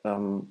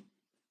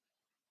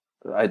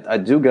 I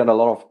do get a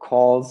lot of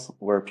calls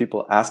where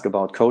people ask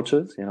about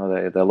coaches.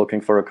 They're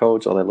looking for a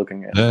coach, or they're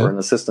looking for an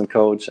assistant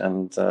coach,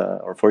 and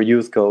or for a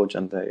youth coach,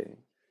 and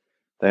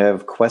they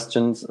have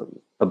questions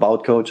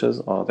about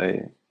coaches, or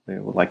they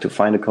would like to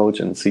find a coach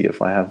and see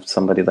if I have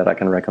somebody that I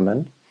can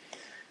recommend.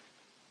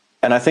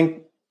 And I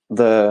think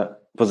the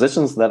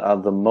positions that are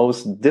the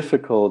most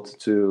difficult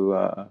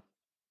to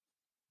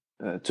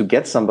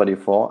get somebody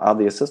for are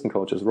the assistant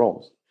coaches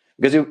roles,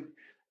 because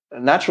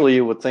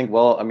you would think,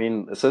 well, I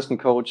mean, assistant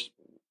coach,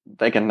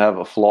 they can have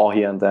a flaw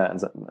here and there,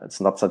 and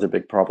it's not such a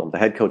big problem. The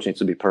head coach needs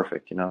to be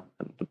perfect, and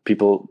the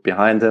people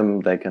behind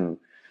him,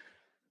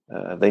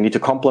 they need to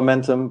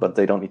complement him, but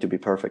they don't need to be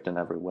perfect in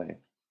every way.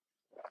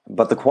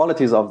 But the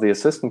qualities of the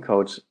assistant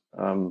coach,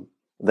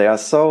 they are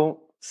so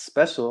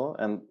special,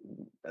 and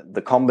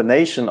the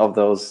combination of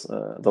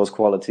those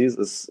qualities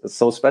is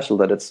so special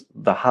that it's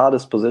the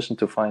hardest position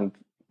to find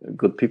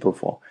good people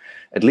for,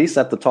 at least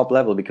at the top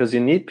level, because you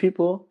need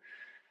people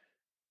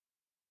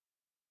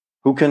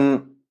who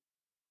can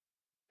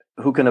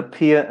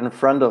appear in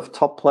front of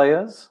top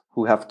players,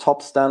 who have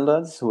top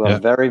standards, who are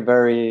very,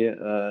 very,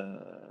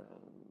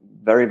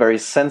 very, very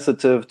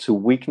sensitive to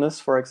weakness,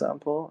 for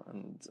example.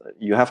 And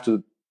you have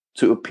to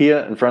appear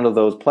in front of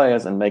those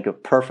players and make a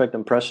perfect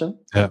impression.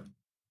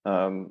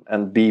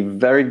 And be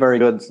very, very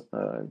good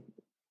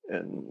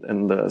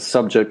in the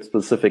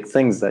subject-specific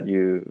things that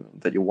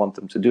you want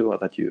them to do, or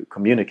that you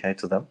communicate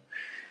to them.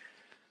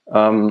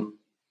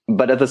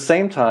 But at the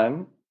same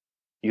time,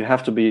 you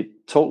have to be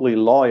totally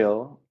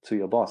loyal to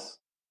your boss,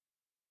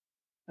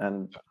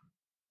 and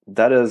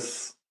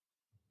that's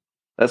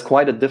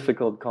quite a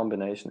difficult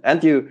combination.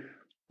 And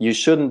you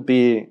shouldn't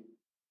be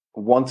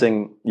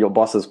wanting your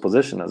boss's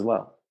position as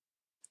well.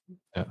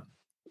 Yeah.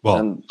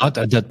 Well, not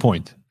at that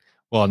point.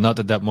 Well, not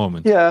at that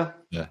moment. Yeah.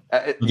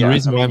 The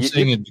reason why I'm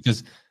saying it,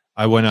 because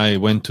when I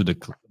went to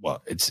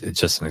it's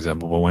just an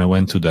example, but when I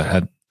went to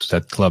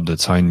that club that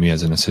signed me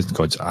as an assistant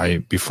coach,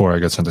 before I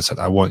got signed, I said,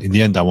 in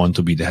the end, I want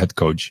to be the head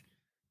coach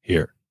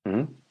here.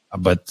 Mm-hmm.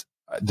 But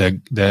the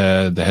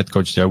head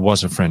coach there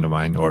was a friend of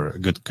mine, or a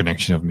good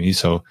connection of me.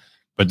 So,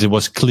 but it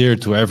was clear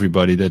to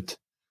everybody that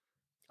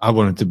I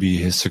wanted to be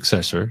his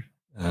successor.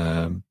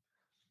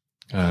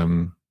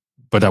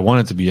 But I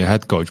wanted to be a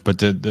head coach.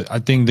 But I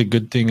think the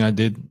good thing I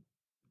did,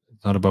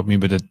 it's not about me,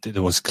 but it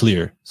was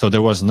clear. So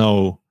there was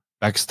no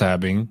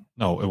backstabbing.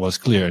 No, it was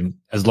clear. And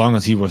as long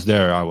as he was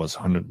there, I was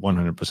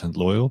 100%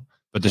 loyal.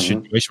 But the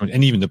situation,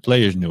 and even the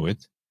players knew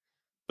it,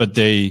 but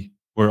they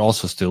were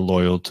also still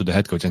loyal to the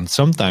head coach. And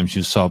sometimes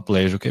you saw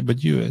players, okay,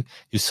 but you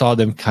saw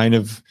them kind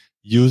of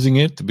using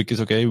it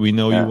because, okay, we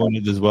know you want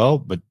it as well,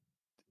 but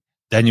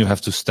then you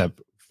have to step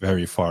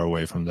very far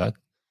away from that.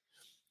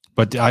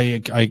 But I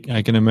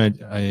can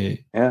imagine,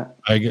 I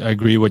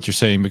agree what you're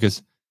saying,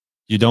 because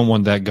you don't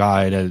want that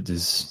guy that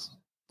is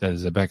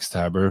a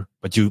backstabber,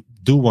 but you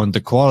do want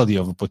the quality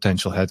of a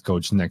potential head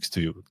coach next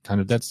to you.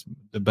 Kind of, that's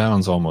the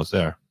balance almost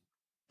there.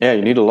 Yeah,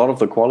 you need a lot of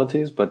the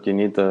qualities, but you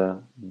need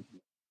a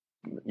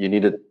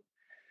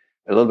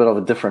little bit of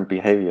a different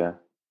behavior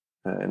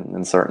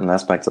in certain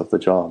aspects of the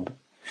job.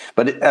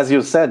 But as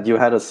you said, you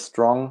had a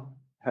strong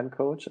head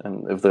coach,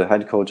 and if the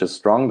head coach is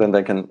strong, then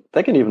they can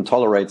even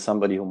tolerate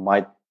somebody who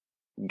might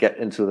get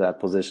into that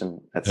position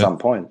at some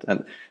point.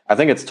 And I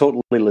think it's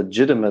totally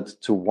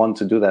legitimate to want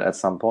to do that at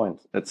some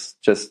point. It's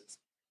just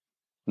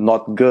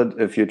not good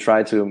if you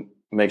try to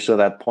make sure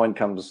that point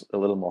comes a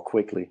little more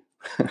quickly.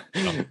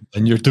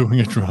 And you're doing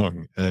it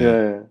wrong.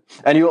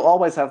 And you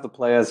always have the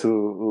players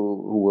who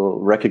will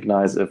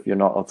recognize if you're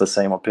not of the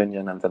same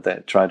opinion, and that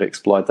they try to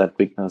exploit that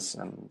weakness.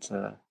 And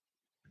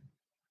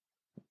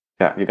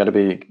you got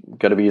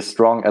to be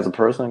strong as a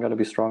person, and got to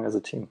be strong as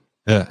a team.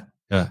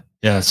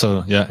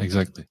 So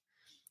exactly.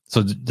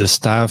 So the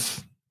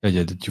staff that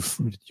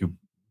you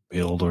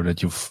build, or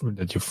that you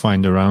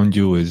find around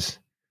you is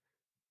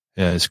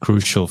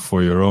crucial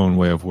for your own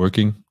way of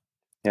working.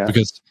 Yeah.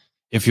 Because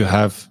if you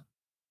have,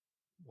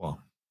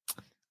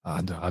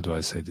 how do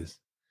I say this?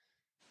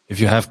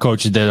 If you have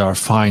coaches that are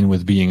fine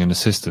with being an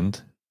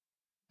assistant,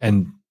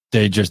 and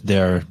they're just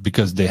there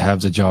because they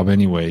have the job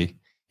anyway,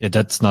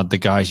 that's not the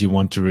guys you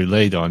want to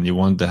relate on. You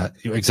want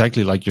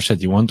exactly like you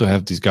said, you want to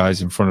have these guys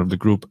in front of the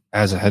group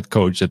as a head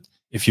coach, that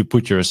if you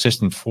put your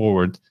assistant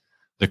forward,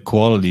 the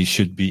quality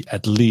should be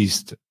at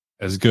least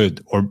as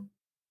good, or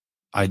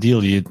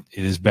ideally it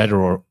is better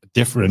or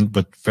different,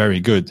 but very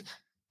good.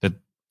 That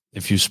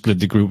if you split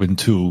the group in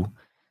two,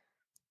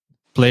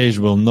 players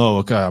will know,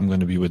 okay, I'm going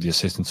to be with the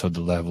assistant, so the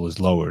level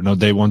is lower. No,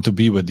 they want to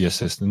be with the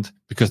assistant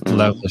because the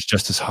level is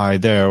just as high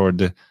there. Or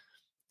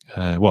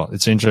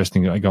it's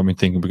interesting. It got me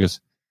thinking, because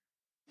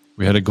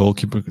we had a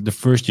goalkeeper. The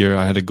first year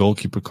I had a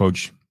goalkeeper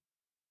coach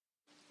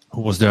who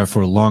was there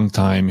for a long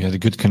time. He had a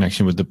good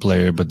connection with the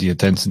player, but the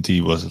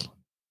intensity was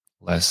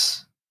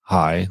less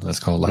high. Let's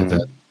call it like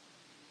that.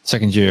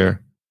 Second year,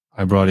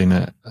 I brought in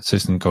an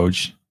assistant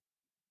coach,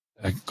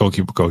 a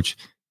goalkeeper coach,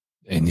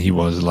 and he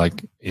was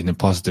like, in a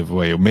positive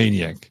way, a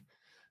maniac.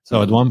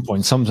 So at one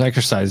point, some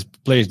exercise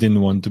players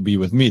didn't want to be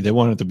with me. They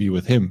wanted to be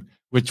with him,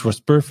 which was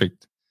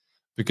perfect,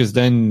 because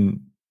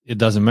then it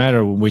doesn't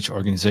matter which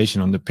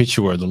organization on the pitch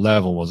you were, the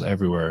level was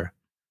everywhere,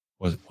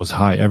 was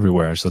high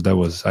everywhere. So that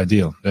was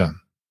ideal. Yeah.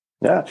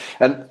 Yeah.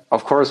 And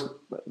of course,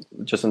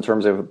 just in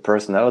terms of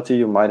personality,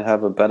 you might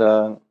have a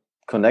better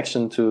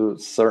connection to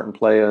certain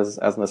players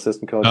as an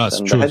assistant coach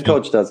than the head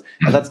coach does.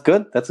 And that's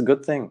good. That's a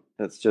good thing.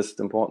 It's just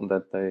important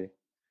that they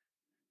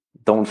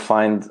don't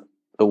find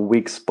a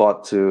weak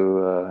spot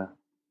to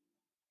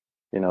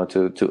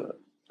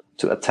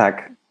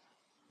attack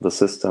the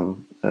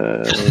system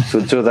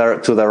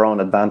to their own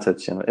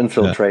advantage.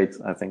 Infiltrate,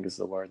 I think, is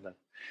the word.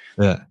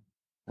 Yeah.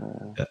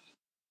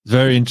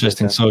 Very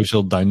interesting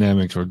social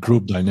dynamics or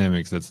group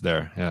dynamics that's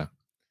there. Yeah.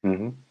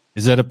 Mm-hmm.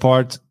 Is that a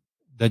part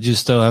that you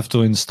still have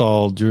to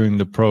install during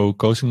the pro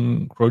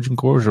coaching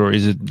course, or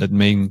is it that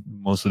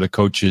most of the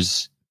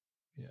coaches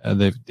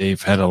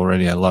they've had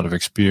already a lot of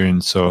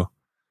experience, so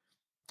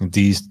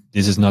this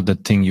is not the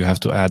thing you have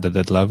to add at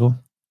that level?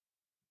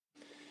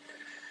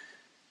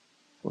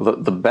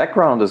 The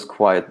background is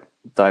quite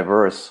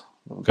diverse.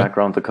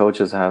 Background the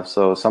coaches have.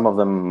 So some of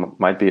them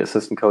might be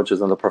assistant coaches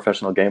in the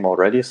professional game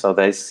already, so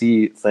they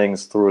see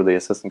things through the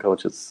assistant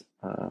coach's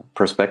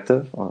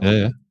perspective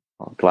or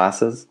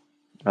glasses.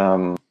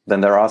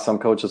 Then there are some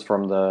coaches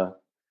from the,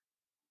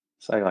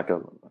 say, like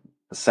a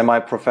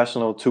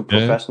semi-professional to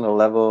professional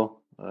level,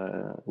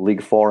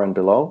 League 4 and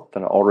below,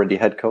 that are already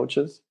head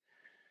coaches.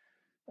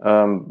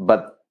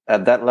 But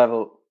at that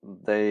level,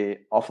 they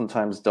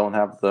oftentimes don't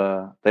have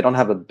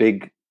a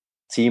big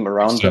team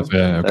around them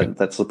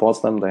that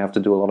supports them. They have to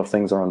do a lot of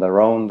things on their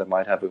own. They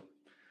might have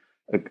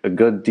a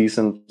good,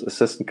 decent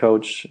assistant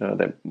coach.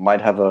 They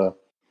might have a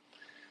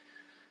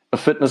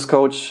fitness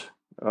coach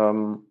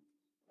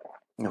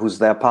who's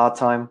there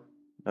part-time,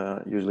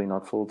 usually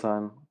not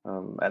full-time.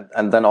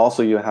 And then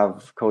also you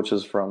have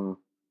coaches from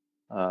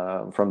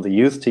the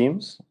youth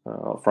teams,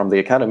 from the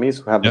academies,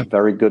 who have a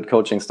very good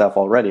coaching staff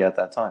already at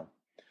that time,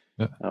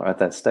 at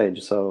that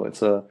stage. So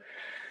it's a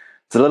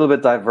little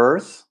bit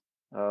diverse.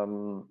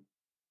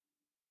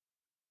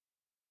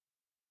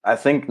 I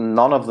think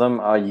none of them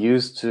are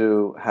used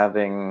to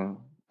having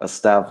a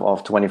staff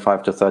of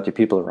 25 to 30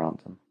 people around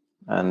them,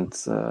 and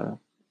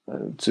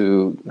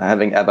to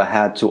having ever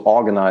had to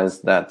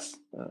organize that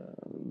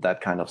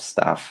kind of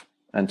staff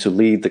and to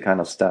lead the kind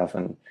of staff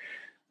and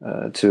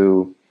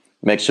to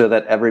make sure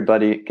that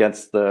everybody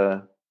gets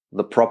the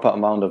proper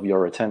amount of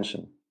your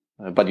attention,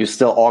 but you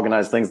still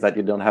organize things that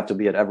you don't have to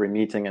be at every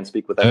meeting and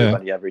speak with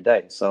everybody every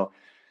day. So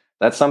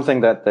that's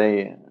something that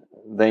they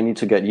need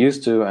to get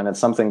used to, and it's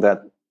something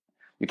that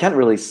you can't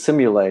really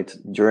simulate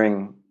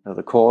during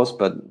the course,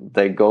 but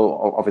they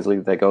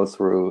go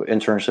through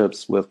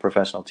internships with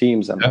professional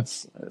teams, and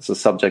it's a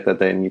subject that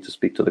they need to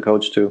speak to the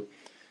coach to,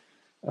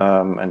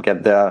 and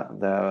get their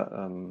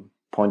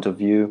point of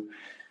view.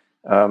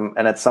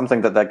 And it's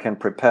something that they can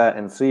prepare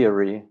in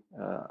theory,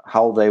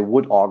 how they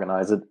would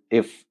organize it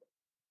if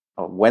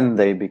or when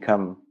they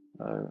become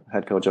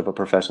head coach of a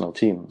professional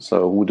team.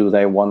 So who do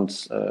they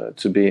want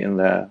to be in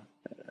their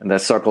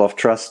circle of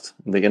trust,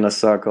 in the inner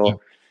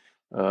circle?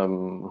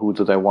 Who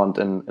do they want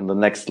in the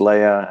next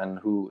layer, and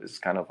who is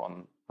kind of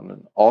on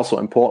an also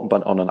important,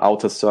 but on an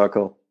outer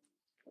circle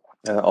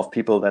of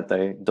people that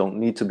they don't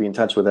need to be in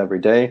touch with every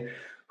day,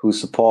 who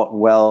support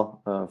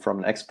well from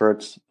an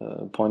expert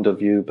point of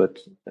view, but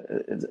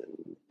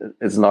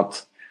it's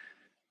not.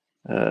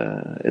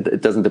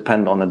 It doesn't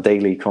depend on a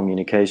daily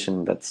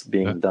communication that's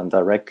being done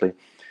directly,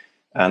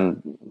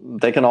 and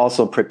they can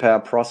also prepare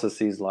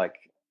processes like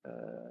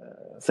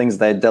things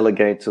they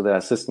delegate to their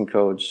assistant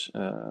coach,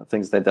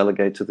 things they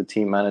delegate to the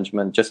team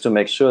management, just to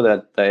make sure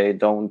that they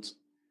don't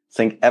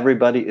think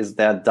everybody is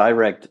their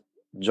direct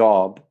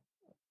job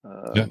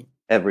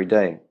every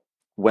day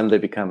when they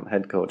become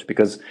head coach,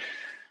 because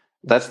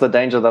that's the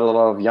danger that a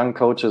lot of young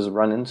coaches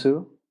run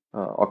into,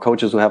 or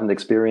coaches who haven't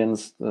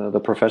experienced the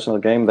professional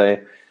game.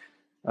 They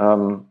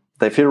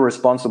feel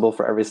responsible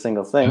for every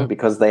single thing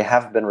because they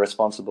have been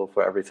responsible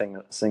for every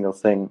single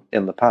thing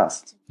in the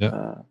past.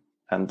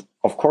 And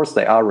of course,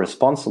 they are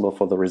responsible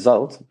for the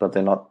result, but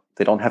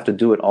they don't have to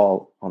do it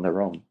all on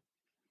their own.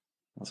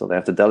 So they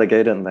have to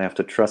delegate it, and they have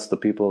to trust the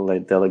people they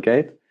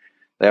delegate.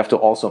 They have to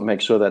also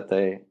make sure that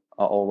they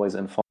are always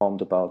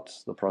informed about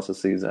the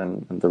processes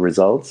and the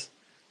results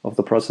of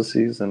the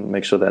processes, and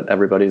make sure that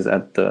everybody's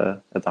at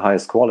the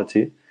highest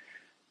quality.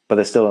 But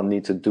they still don't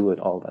need to do it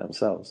all by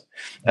themselves.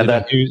 And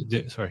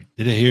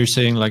did I hear you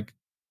saying, like,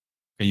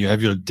 you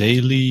have your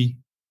daily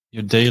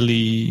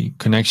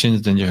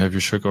connections, then you have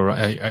your circle?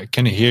 I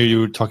can hear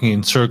you talking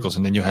in circles,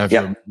 and then you have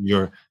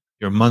your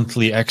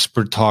monthly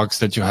expert talks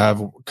that you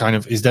have. Kind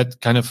of, is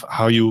that kind of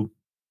how you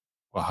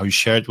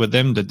share it with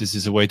them, that this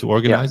is a way to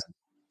organize?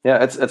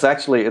 It's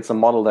actually a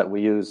model that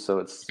we use. So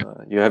it's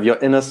you have your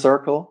inner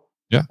circle.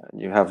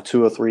 You have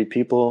 2 or 3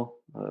 people,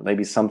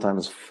 maybe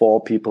sometimes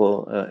 4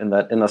 people in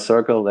that inner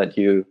circle that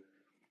you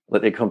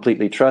that they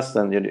completely trust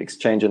and you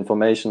exchange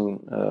information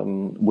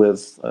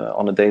with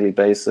on a daily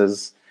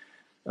basis,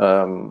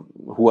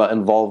 who are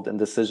involved in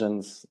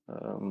decisions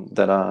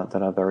that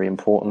are very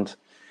important.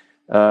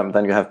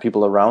 Then you have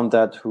people around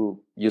that who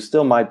you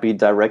still might be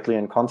directly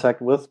in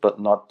contact with, but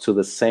not to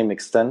the same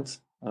extent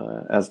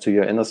as to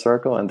your inner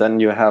circle. And then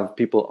you have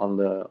people on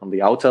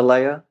the outer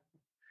layer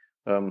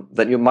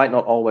that you might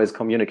not always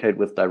communicate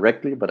with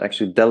directly, but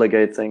actually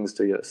delegate things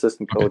to your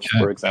assistant coach,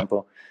 for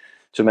example,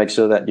 to make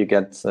sure that you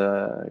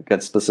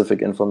get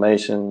specific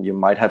information. You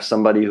might have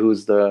somebody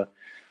who's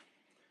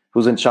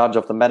in charge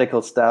of the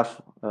medical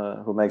staff,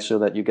 who makes sure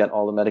that you get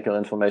all the medical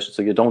information.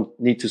 So you don't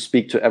need to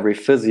speak to every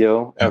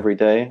physio every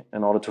day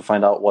in order to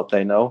find out what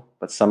they know,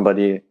 but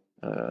somebody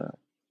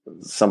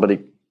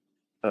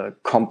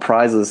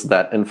comprises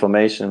that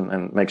information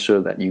and make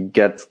sure that you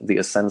get the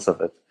essence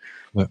of it.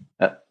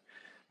 Yeah.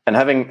 And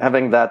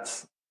having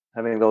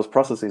those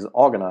processes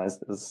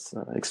organized is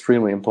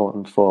extremely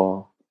important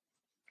for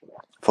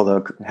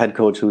the head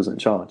coach who's in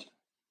charge.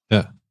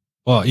 Yeah.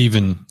 Well,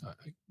 even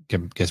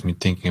gets me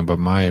thinking about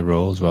my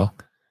role as well.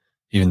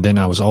 Even then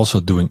I was also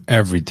doing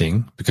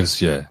everything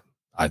because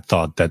I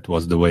thought that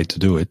was the way to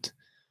do it.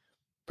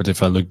 But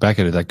if I look back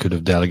at it, I could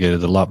have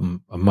delegated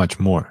much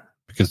more,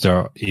 because there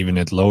are, even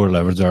at lower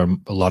levels, there are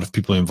a lot of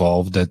people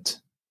involved that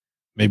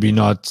maybe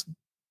not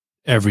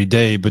every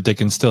day, but they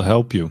can still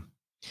help you.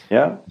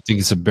 Yeah. I think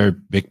it's a very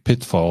big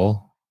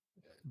pitfall.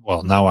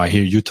 Well, now I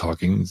hear you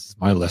talking. This is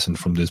my lesson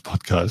from this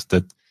podcast,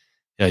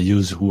 that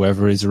use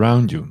whoever is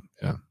around you.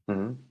 Yeah.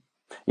 Mm-hmm.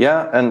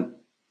 Yeah. And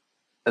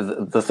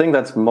the thing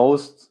that's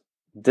most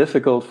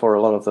difficult for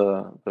a lot of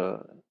the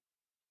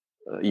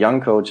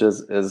young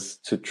coaches is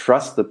to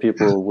trust the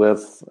people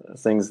with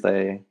things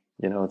they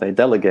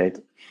delegate.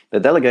 They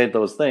delegate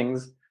those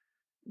things,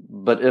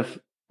 but if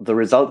the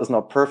result is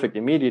not perfect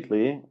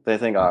immediately, they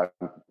think, I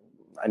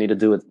need to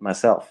do it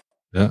myself.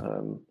 Yeah.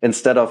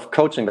 Instead of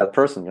coaching that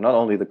person, you're not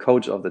only the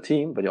coach of the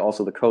team, but you're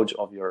also the coach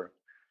of your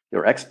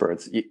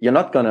experts. You're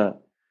not gonna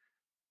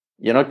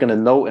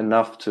know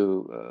enough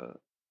to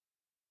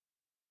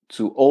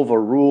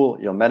overrule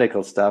your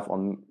medical staff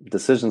on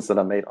decisions that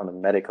are made on a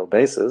medical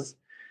basis,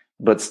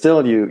 but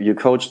still you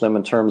coach them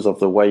in terms of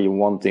the way you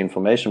want the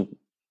information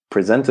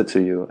presented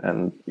to you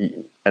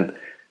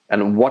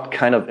and what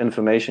kind of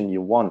information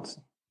you want.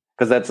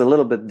 Because that's a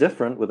little bit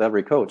different with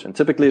every coach. And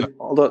typically,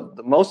 although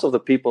most of the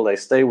people, they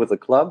stay with the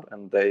club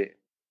and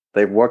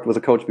they've worked with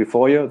a coach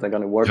before you, they're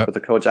going to work with the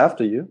coach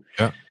after you.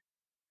 Yeah.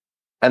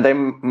 And they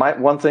might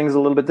want things a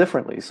little bit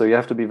differently. So you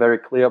have to be very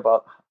clear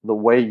about the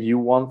way you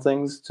want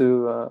things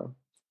to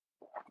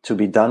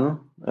be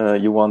done.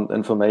 You want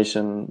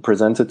information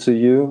presented to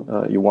you.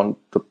 You want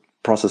the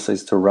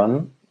processes to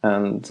run.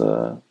 And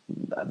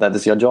that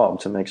is your job,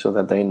 to make sure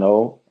that they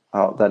know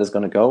how that is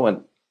going to go.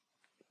 And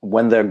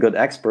when they're good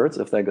experts,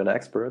 if they're good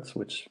experts,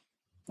 which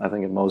I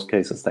think in most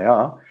cases they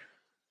are,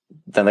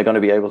 then they're going to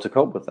be able to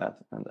cope with that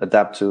and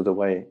adapt to the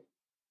way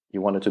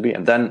you want it to be.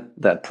 And then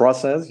that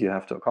process you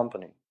have to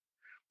accompany.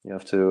 You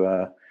have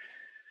to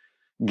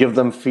give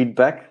them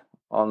feedback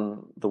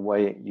on the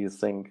way you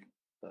think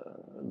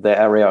their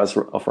area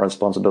of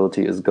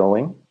responsibility is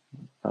going.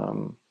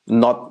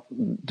 Not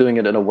doing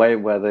it in a way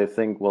where they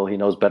think, well, he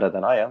knows better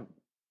than I am,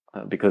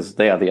 because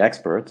they are the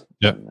expert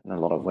in a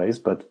lot of ways.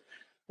 But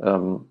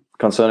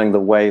concerning the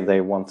way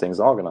they want things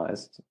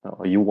organized,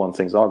 or you want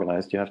things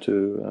organized, you have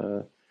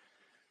to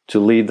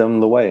lead them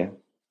the way.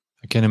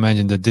 I can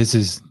imagine that this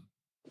is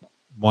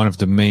one of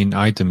the main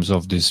items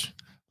of this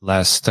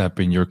last step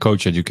in your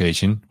coach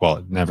education. Well,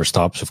 it never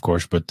stops, of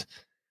course, but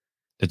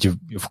that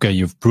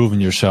you've proven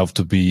yourself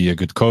to be a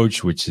good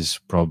coach, which is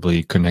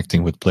probably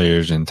connecting with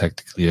players and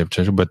tactically,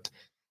 etc. But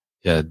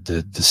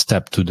the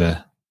step to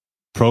the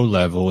pro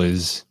level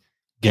is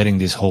getting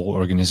this whole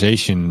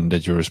organization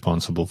that you're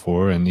responsible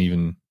for, and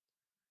even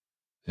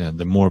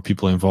the more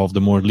people involved,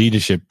 the more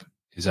leadership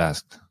is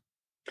asked.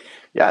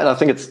 Yeah, and I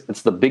think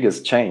it's the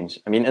biggest change.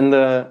 I mean, in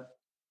the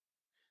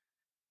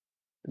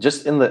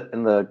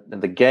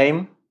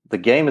game, the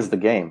game is the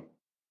game.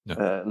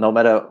 Yeah. No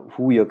matter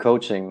who you're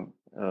coaching,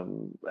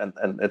 and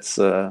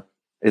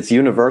it's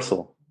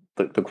universal.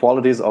 The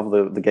qualities of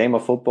the game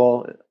of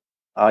football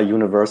are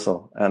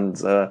universal, and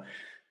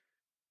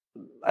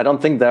I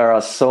don't think there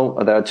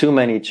are too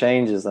many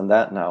changes in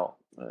that now.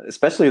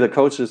 Especially the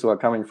coaches who are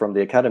coming from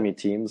the academy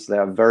teams, they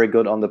are very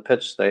good on the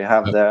pitch. They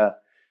have their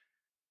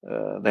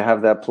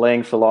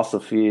playing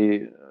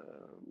philosophy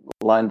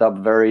lined up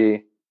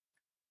very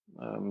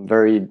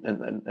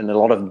in a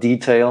lot of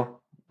detail.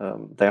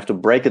 They have to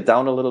break it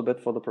down a little bit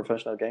for the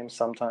professional game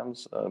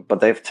sometimes, but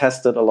they've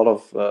tested a lot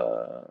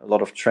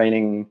of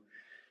training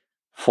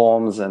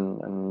forms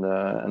and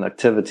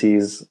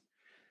activities.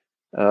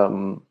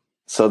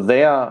 So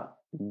they are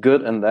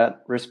good in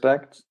that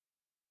respect,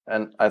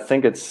 and I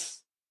think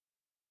it's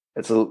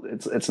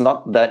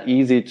not that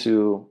easy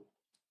to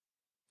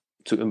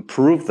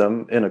improve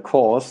them in a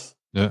course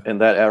in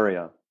that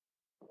area.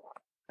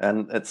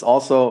 And it's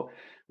also,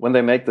 when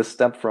they make the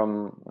step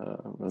from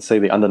let's say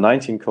the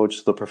under-19 coach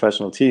to the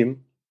professional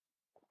team,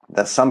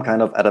 there's some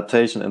kind of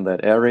adaptation in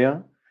that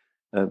area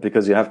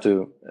because you have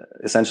to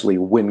essentially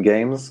win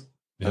games.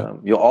 Yeah.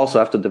 You also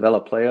have to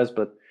develop players,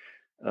 but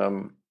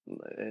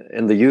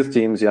in the youth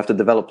teams, you have to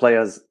develop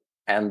players,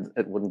 and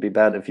it wouldn't be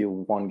bad if you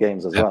won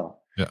games as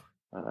well. Yeah.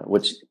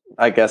 Which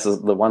I guess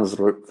is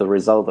the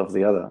result of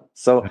the other.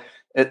 So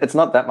it's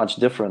not that much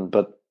different,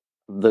 but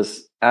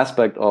this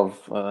aspect of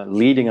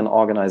leading an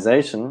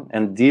organization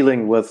and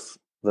dealing with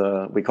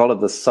we call it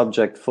the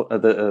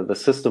the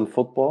system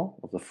football,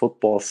 or the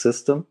football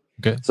system.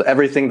 Okay. So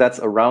everything that's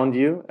around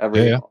you,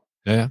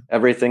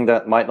 everything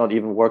that might not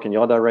even work in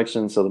your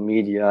direction. So the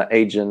media,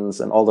 agents,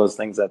 and all those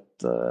things that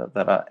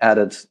are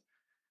added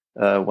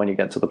when you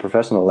get to the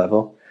professional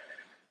level.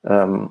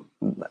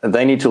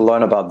 They need to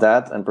learn about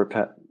that and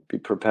be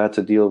prepared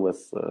to deal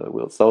with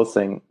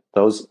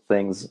those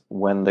things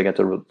when they get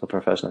to the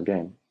professional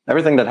game.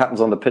 Everything that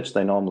happens on the pitch,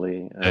 they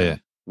normally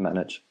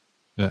manage.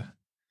 Yeah.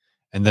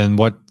 And then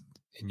what,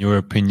 in your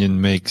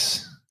opinion,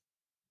 makes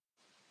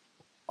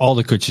all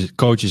the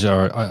coaches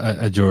are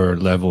at your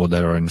level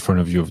that are in front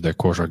of you, of their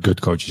course, are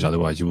good coaches,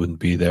 otherwise you wouldn't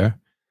be there.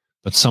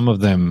 But some of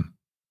them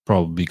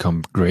probably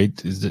become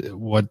great.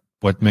 What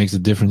makes the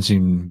difference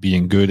in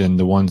being good and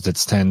the ones that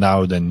stand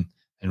out and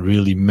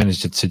really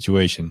manage that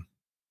situation?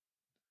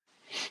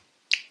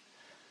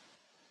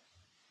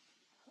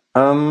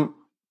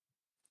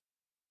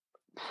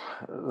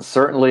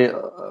 Certainly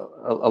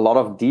a lot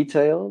of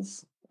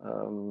details.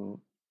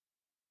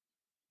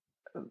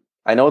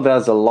 I know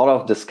there's a lot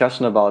of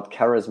discussion about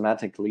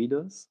charismatic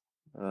leaders,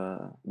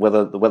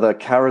 whether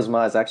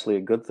charisma is actually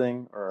a good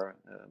thing or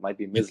might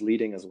be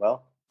misleading as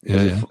well.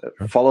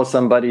 Follow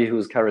somebody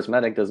who's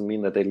charismatic doesn't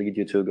mean that they lead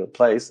you to a good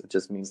place. It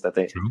just means that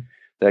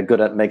they're good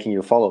at making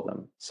you follow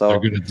them. So they're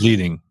good at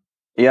leading.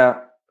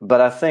 Yeah,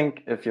 but I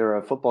think if you're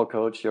a football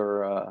coach,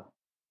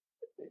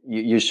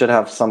 you should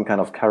have some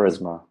kind of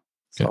charisma.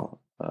 Okay. So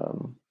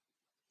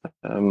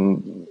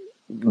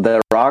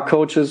there are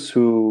coaches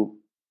who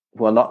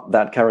are not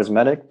that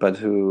charismatic, but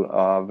who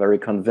are very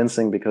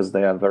convincing because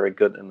they are very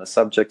good in the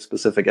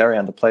subject-specific area,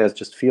 and the players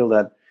just feel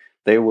that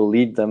they will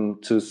lead them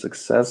to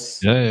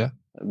success.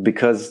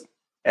 Because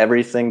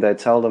everything they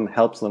tell them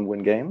helps them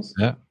win games.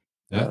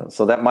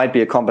 So that might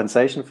be a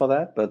compensation for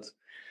that, but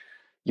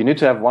you need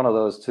to have one of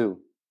those too.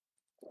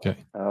 Okay.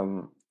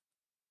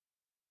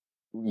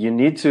 You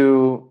need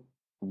to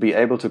be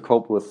able to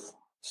cope with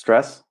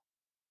stress,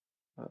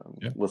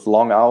 with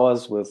long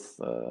hours, with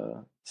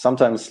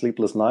sometimes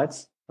sleepless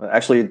nights.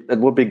 Actually, it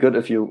would be good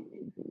if you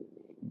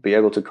be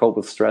able to cope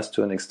with stress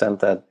to an extent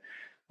that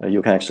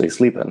you can actually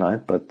sleep at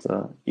night. But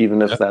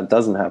even if that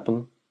doesn't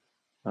happen,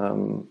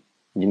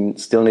 you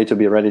still need to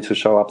be ready to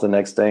show up the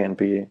next day and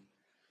be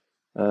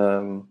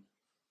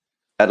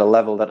at a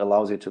level that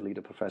allows you to lead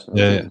a professional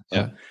team.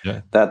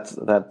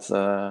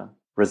 That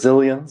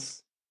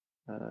resilience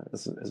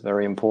is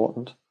very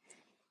important.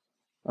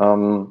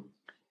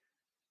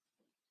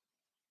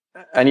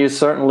 And you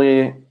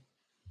certainly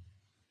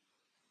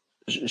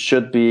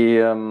should be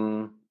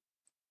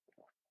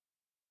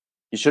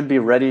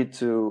ready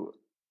to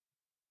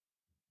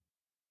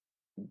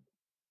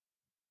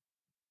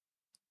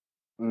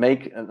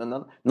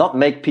not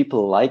make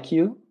people like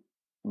you,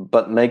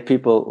 but make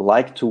people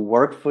like to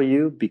work for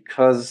you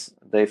because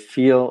they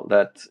feel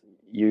that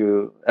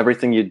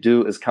everything you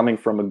do is coming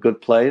from a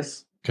good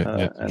place.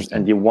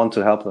 And you want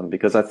to help them,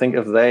 because I think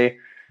if they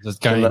that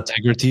kind of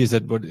integrity, is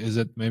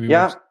it maybe?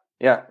 Yeah.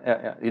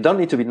 You don't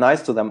need to be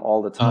nice to them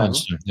all the time,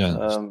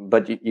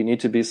 but you need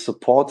to be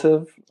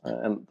supportive,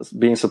 and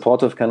being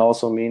supportive can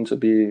also mean to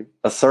be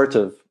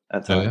assertive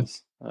at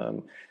times.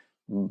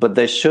 But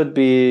they should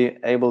be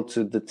able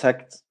to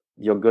detect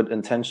your good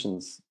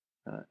intentions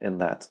in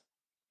that.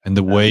 And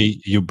the way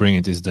you bring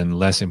it is then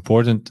less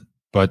important,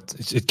 but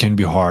it can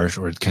be harsh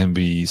or it can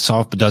be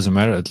soft, but doesn't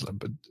matter.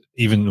 But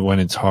even when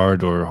it's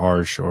hard or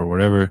harsh or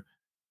whatever,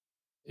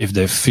 if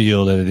they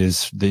feel that it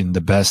is in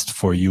the best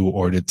for you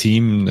or the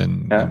team,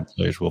 then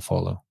players will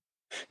follow.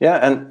 Yeah,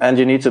 and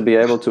you need to be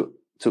able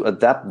to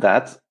adapt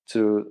that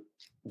to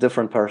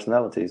different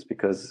personalities,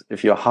 because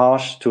if you're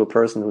harsh to a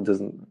person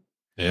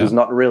who's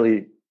not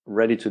really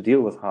ready to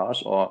deal with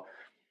harsh, or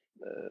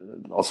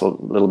also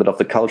a little bit of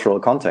the cultural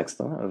context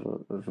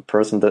of a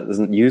person that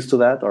isn't used to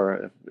that,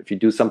 or if you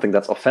do something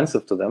that's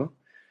offensive to them,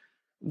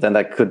 then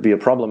that could be a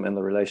problem in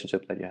the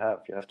relationship that you have.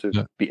 You have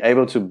to be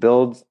able to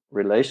build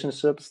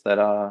relationships that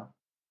are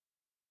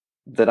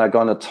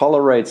going to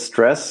tolerate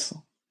stress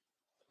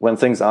when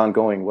things aren't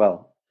going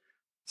well.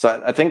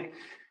 So I think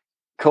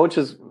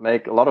coaches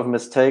make a lot of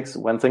mistakes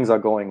when things are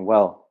going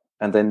well,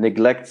 and they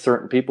neglect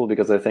certain people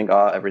because they think,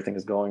 everything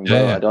is going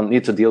well. I don't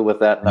need to deal with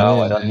that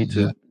now. I don't need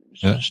to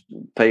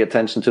pay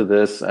attention to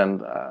this.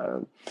 And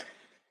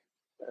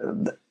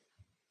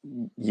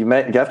you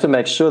have to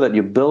make sure that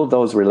you build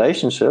those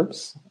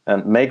relationships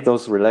and make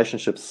those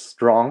relationships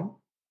strong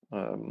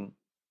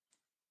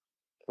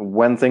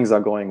when things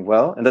are going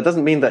well. And that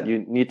doesn't mean that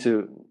you need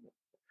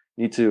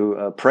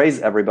to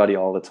praise everybody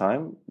all the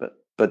time,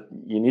 but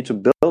you need to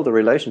build a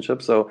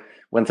relationship so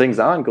when things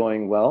aren't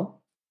going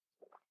well,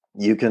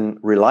 you can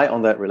rely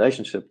on that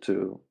relationship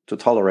to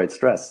tolerate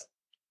stress.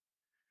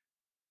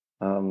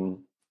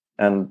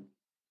 And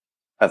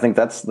I think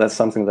that's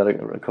something that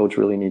a coach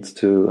really needs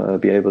to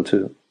be able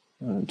to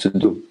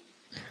do.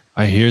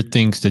 I hear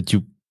things that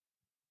you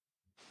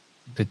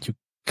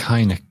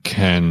kind of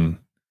can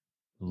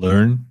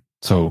learn.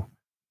 So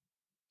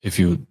if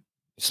you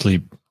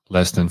sleep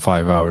less than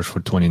 5 hours for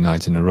 20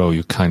 nights in a row,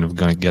 you're kind of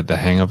going to get the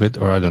hang of it,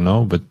 or I don't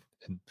know.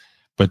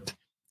 But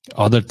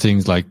other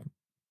things, like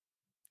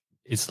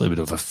it's a little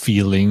bit of a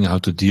feeling how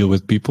to deal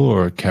with people,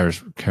 or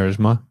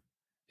charisma.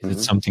 Is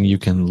it something you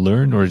can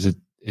learn, or is it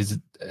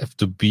have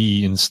to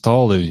be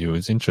installed in you?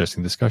 It's an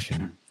interesting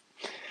discussion.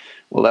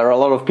 Well, there are a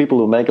lot of people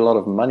who make a lot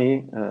of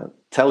money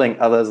telling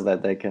others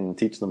that they can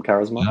teach them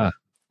charisma.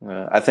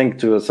 I think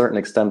to a certain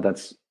extent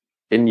that's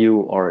in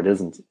you or it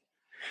isn't.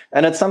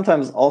 And it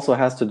sometimes also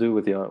has to do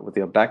with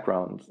your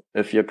background.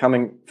 If you're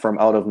coming from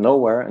out of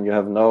nowhere and you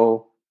have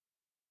no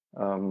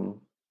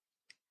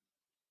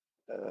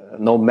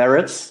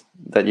merits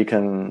that you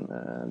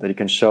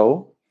can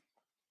show,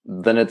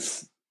 then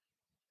it's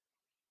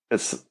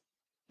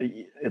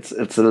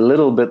a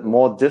little bit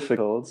more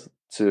difficult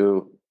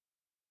to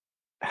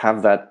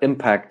have that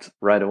impact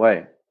right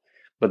away.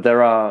 But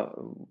there are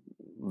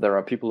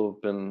people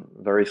who've been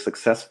very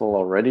successful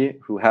already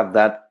who have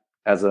that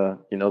as the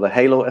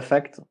halo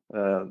effect,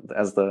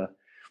 as the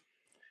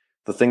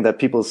thing that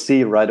people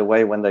see right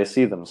away when they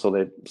see them. So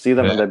they see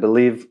them and they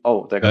believe,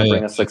 oh, they're going to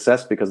bring us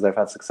success because they've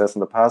had success in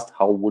the past.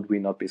 How would we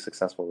not be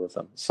successful with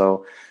them?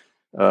 So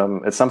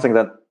it's something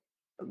that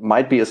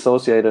might be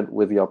associated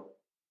with your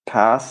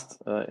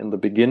past in the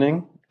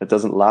beginning. It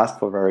doesn't last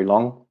for very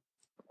long.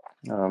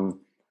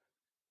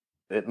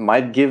 It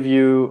might give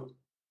you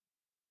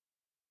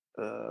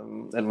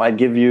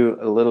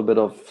a little bit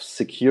of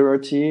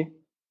security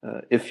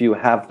if you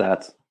have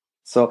that.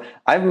 So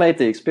I've made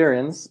the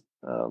experience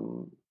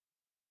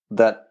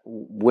that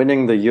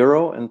winning the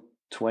Euro in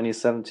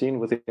 2017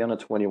 with the under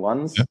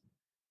 21s,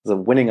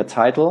 winning a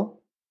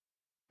title,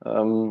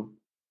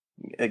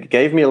 it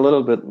gave me a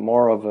little bit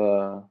more of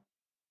a,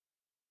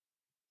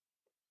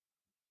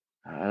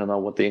 I don't know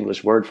what the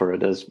English word for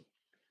it is.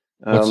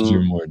 What's the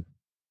German word?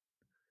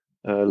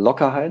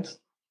 Lockerheit.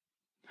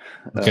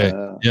 Okay.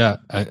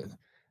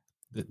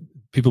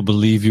 People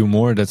believe you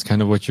more. That's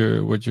kind of what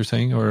you're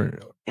saying, or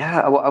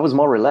I was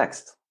more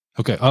relaxed.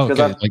 Okay. Oh,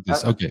 okay. Like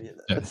this. Okay.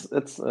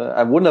 It's.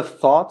 I wouldn't have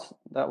thought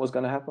that was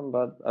going to happen,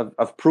 but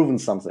I've proven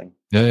something.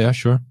 Yeah.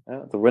 Sure.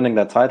 The winning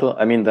that title.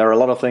 I mean, there are a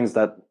lot of things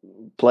that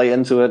play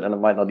into it, and it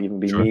might not even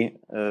be me.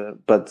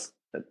 But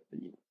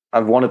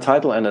I've won a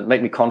title, and it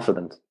made me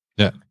confident.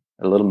 Yeah.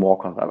 A little more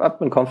confident. I've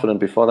been confident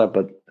before that,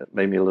 but it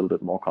made me a little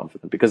bit more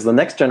confident because the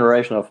next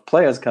generation of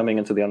players coming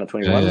into the under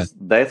 21s,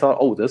 they thought,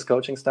 oh, this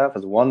coaching staff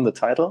has won the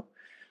title,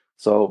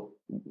 so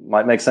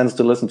might make sense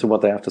to listen to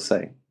what they have to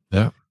say.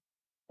 Yeah.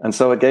 And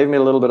so it gave me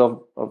a little bit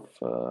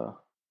of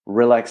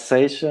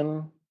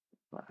relaxation.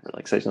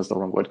 Relaxation is the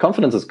wrong word.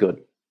 Confidence is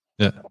good.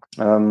 Yeah.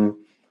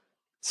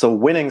 So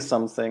winning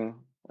something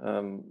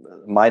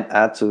might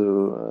add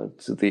to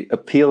the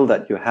appeal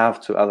that you have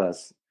to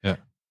others. Yeah.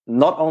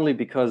 Not only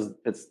because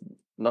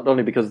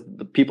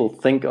the people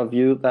think of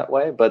you that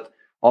way, but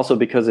also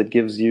because it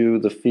gives you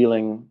the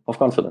feeling of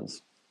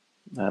confidence,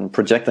 and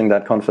projecting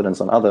that confidence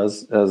on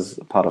others as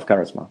part of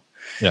charisma.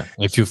 Yeah.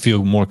 If you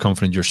feel more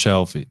confident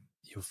yourself,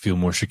 you feel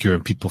more secure,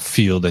 and people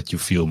feel that you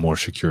feel more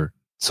secure.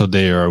 So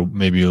they are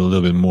maybe a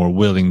little bit more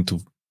willing to,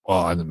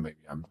 maybe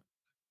I'm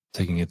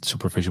taking it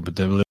superficial, but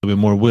they're a little bit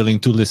more willing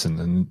to listen,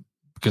 and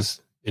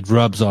because it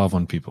rubs off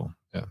on people.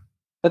 Yeah.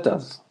 It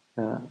does.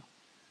 Yeah.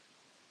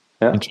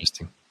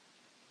 Interesting.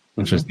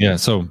 Yeah.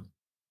 So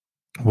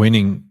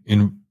winning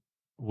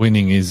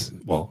is,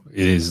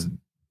 it is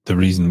the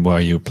reason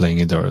why you're playing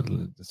it, or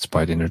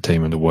despite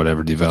entertainment or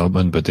whatever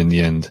development, but in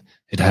the end,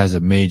 it has a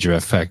major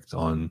effect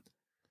on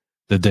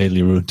the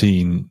daily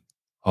routine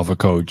of a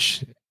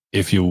coach.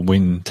 If you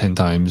win 10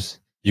 times,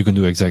 you can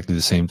do exactly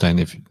the same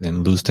thing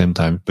and lose 10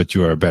 times, but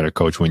you are a better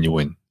coach when you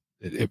win.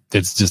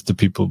 It's just the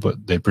people,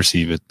 but they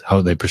perceive it,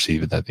 how they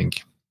perceive it, I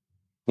think.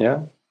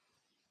 Yeah.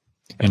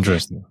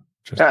 Interesting.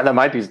 Yeah, there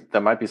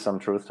might be some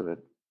truth to it.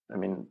 I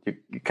mean,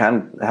 you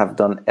can't have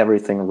done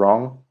everything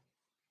wrong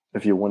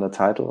if you win a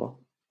title,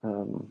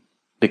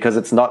 because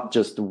it's not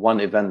just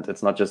one event.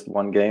 It's not just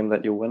one game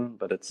that you win,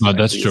 but it's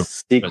a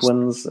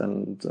sequence,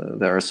 and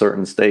there are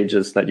certain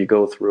stages that you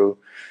go through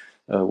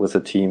with a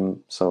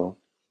team. So,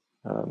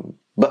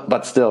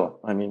 but still,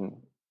 I mean,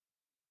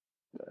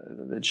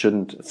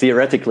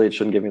 theoretically it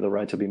shouldn't give me the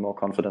right to be more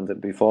confident than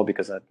before,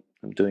 because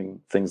I'm doing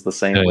things the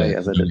same way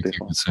as I did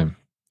before. The same.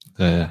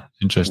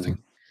 Interesting.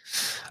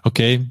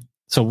 Okay,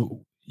 so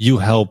you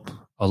help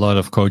a lot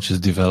of coaches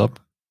develop.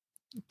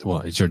 Well,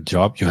 it's your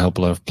job. You help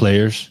a lot of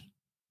players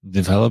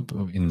develop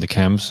in the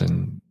camps,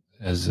 and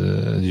as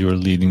you're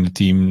leading the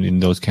team in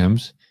those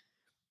camps.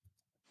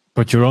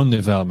 But your own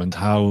development,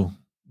 how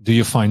do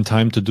you find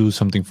time to do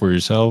something for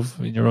yourself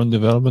in your own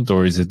development,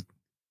 or is it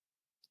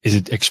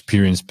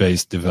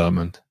experience-based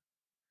development?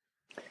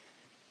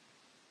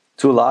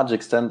 To a large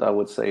extent, I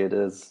would say it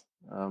is.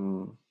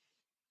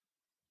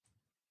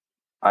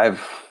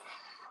 I've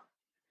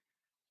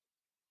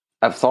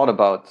thought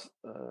about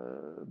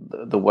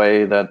the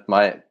way that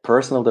my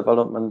personal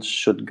development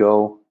should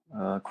go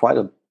quite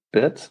a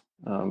bit.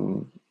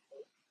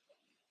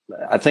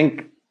 I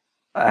think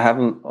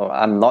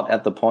I'm not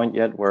at the point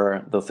yet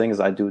where the things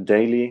I do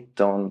daily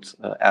don't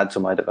add to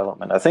my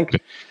development. I think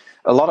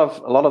a lot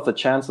of the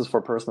chances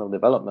for personal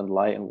development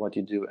lie in what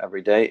you do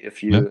every day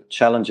if you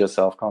challenge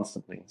yourself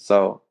constantly.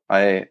 So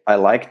I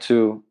like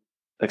to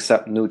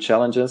accept new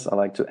challenges. I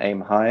like to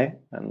aim high,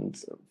 and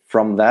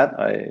from that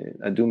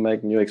I do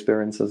make new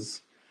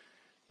experiences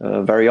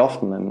very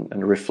often,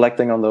 and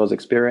reflecting on those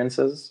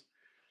experiences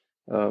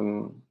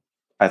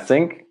I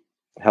think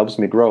helps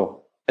me grow.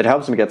 It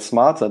helps me get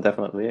smarter,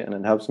 definitely, and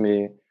it helps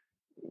me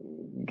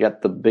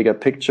get the bigger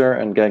picture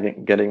and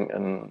getting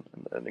an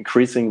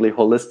increasingly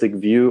holistic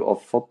view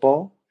of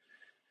football.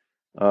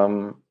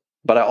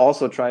 But I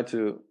also try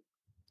to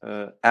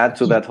add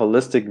to that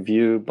holistic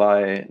view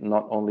by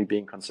not only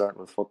being concerned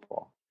with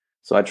football.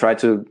 So I try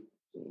to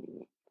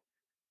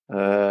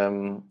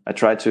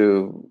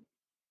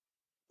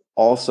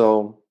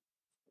also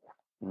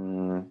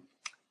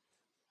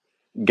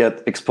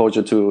get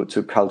exposure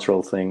to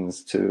cultural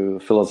things, to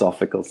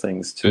philosophical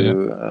things,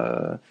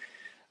 to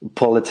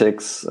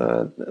politics,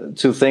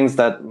 to things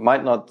that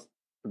might not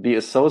be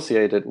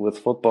associated with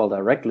football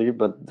directly,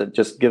 but that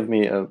just give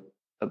me a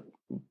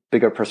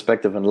bigger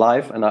perspective in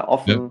life. And I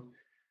often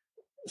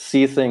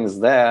see things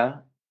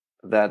there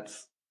that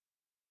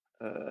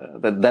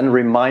then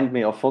remind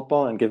me of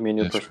football and give me a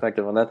new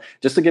perspective on that.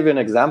 Just to give you an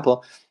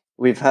example,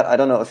 we've had, I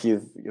don't know if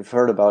you've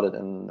heard about it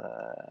in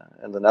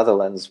the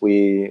Netherlands.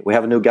 We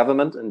have a new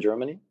government in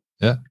Germany.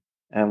 Yeah.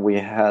 And we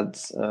had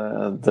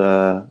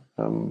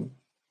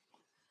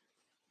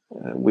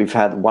we've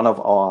had one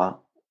of our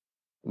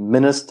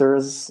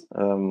ministers, I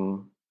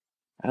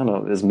don't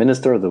know, is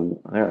minister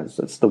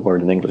it's the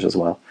word in English as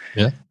well.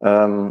 Yeah.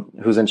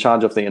 Who's in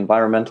charge of the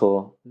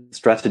environmental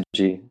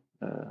strategy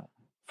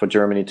for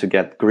Germany to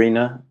get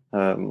greener.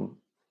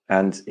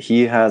 And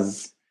he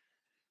has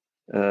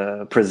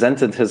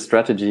presented his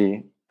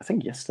strategy, I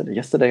think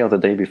yesterday or the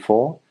day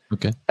before.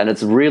 Okay. And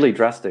it's really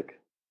drastic.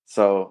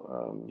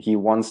 So he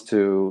wants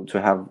to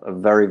have a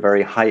very,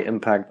 very high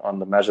impact on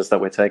the measures that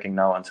we're taking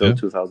now until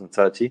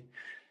 2030.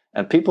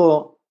 And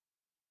people,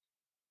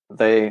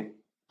 they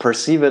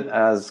perceive it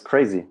as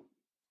crazy.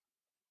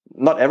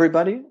 Not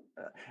everybody.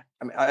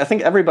 I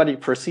think everybody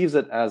perceives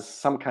it as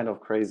some kind of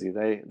crazy.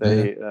 They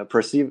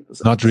perceive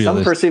not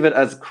realistic. Some perceive it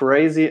as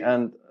crazy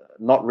and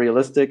not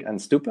realistic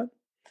and stupid,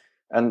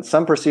 and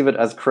some perceive it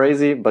as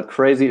crazy. But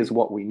crazy is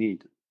what we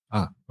need.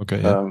 Okay.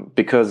 Yeah.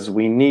 Because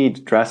we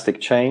need drastic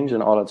change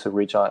in order to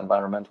reach our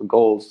environmental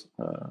goals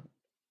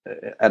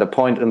at a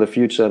point in the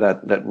future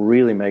that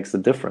really makes a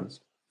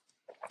difference.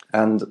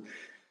 And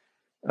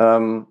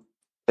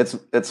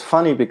it's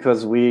funny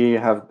because we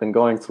have been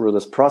going through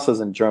this process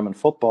in German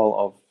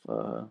football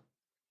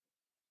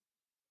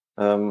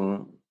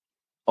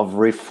of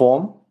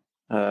reform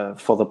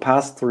for the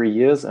past 3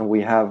 years, and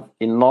we have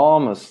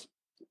enormous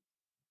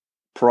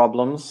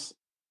problems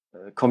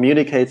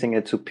communicating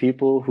it to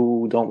people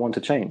who don't want to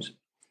change.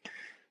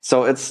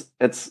 So it's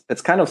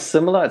kind of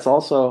similar. It's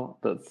also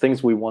the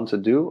things we want to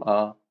do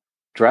are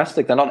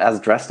drastic. They're not as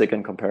drastic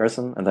in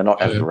comparison, and they're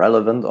not as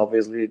relevant,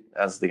 obviously,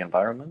 as the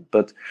environment.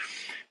 But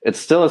it's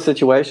still a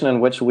situation in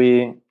which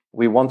we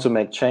want to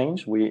make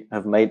change. We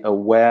have made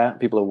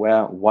people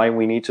aware why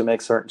we need to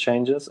make certain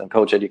changes in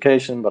coach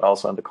education, but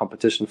also in the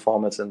competition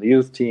formats in the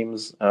youth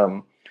teams,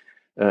 in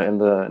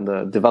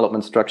the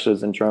development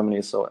structures in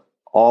Germany. So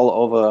all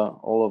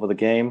over the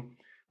game,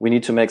 we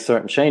need to make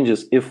certain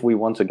changes if we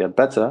want to get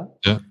better.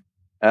 Yeah.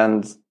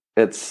 And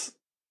it's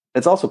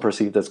also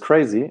perceived as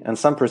crazy, and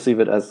some perceive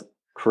it as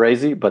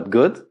crazy but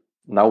good.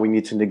 Now we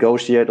need to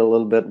negotiate a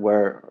little bit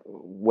where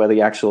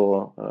the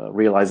actual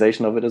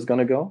realization of it is going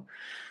to go.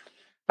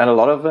 And a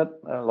lot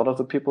of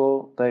the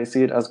people, they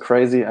see it as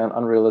crazy and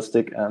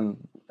unrealistic, and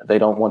they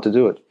don't want to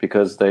do it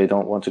because they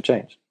don't want to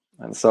change.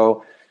 And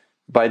so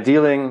by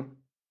dealing,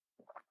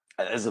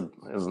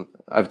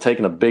 I've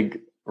taken a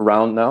big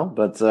round now,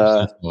 but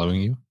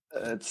following you.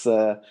 It's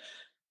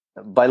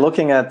by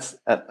looking at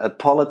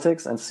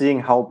politics and seeing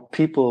how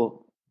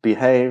people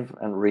behave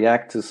and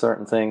react to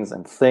certain things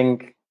and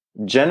think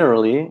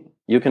generally,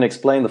 you can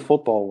explain the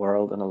football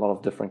world in a lot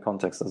of different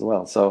contexts as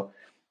well. So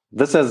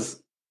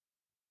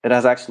it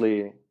has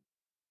actually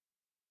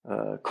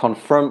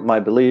confirmed my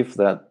belief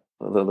that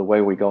the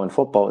way we go in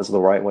football is the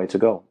right way to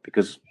go.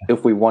 Because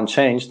if we want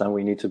change, then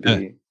we need to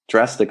be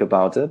drastic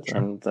about it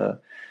and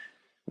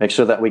make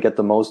sure that we get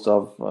the most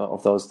of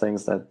those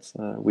things that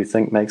we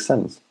think make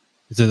sense.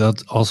 Is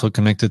it also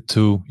connected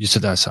to, you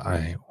said, as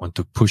I want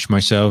to push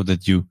myself,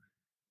 that you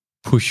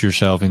push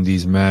yourself in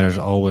these matters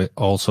always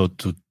also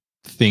to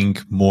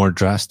think more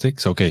drastic?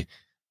 So, okay,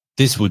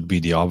 this would be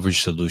the obvious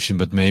solution,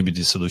 but maybe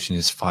the solution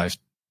is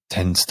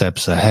 5-10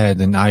 steps ahead,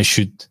 and I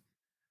should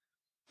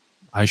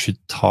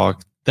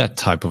talk that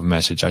type of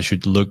message. I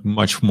should look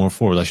much more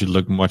forward. I should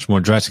look much more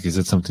drastic. Is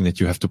it something that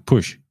you have to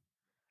push?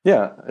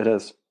 Yeah, it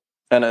is.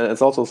 And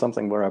it's also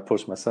something where I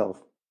push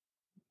myself.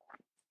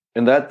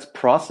 in that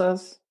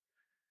process,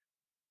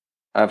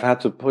 I've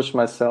had to push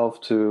myself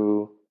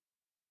to,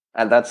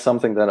 and that's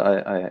something that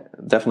I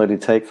definitely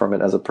take from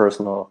it as a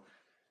personal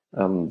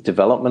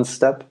development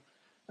step.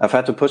 I've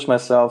had to push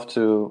myself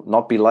to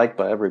not be liked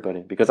by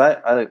everybody, because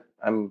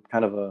I'm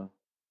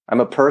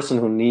a person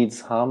who needs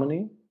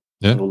harmony,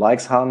 who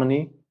likes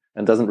harmony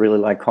and doesn't really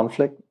like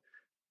conflict.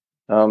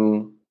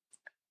 And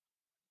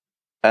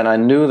I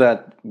knew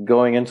that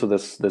going into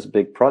this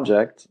big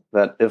project,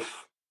 that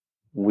if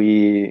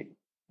we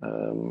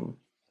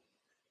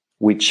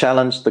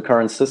challenged the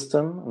current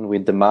system and we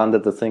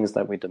demanded the things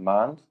that we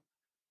demand,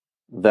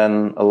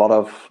 then a lot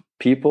of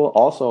people,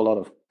 also a lot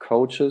of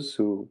coaches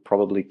who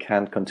probably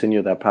can't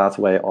continue their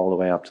pathway all the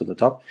way up to the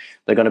top,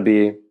 they're going to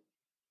be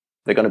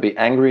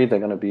angry, they're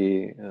going to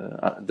be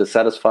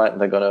dissatisfied, and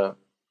they're going to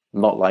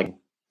not like it.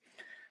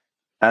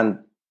 And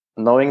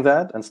knowing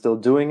that and still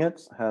doing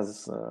it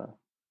has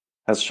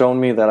shown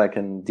me that I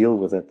can deal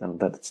with it,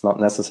 and that it's not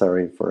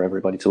necessary for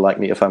everybody to like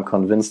me if I'm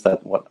convinced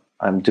that what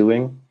I'm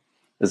doing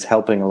is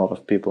helping a lot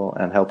of people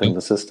and helping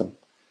the system.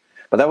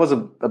 But that was a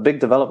big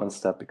development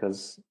step,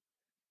 because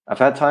I've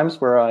had times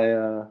where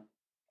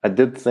I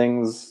did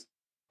things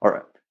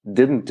or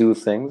didn't do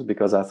things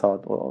because I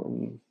thought, well,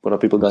 what are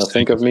people going to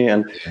think of me,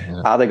 and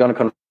are they going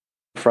to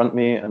confront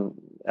me, and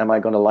am I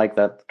going to like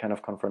that kind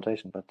of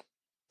confrontation? But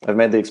I've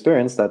made the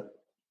experience that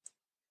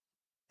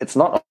it's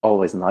not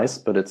always nice,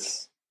 but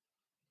if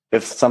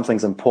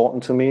something's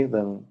important to me,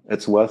 then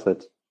it's worth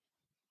it.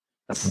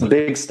 It's a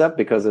big step,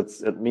 because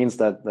it means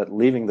that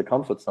leaving the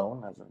comfort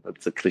zone,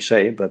 it's a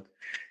cliche, but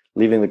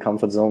leaving the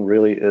comfort zone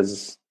really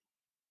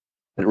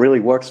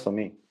works for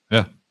me.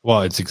 Yeah.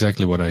 Well, it's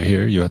exactly what I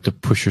hear. You have to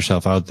push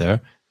yourself out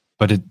there.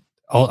 But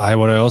what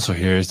I also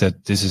hear is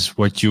that this is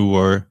what you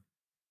were,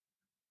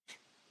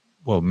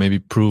 well, maybe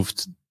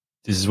proved.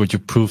 This is what you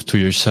proved to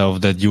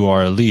yourself, that you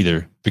are a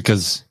leader,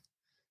 because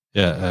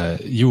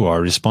you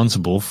are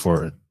responsible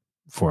for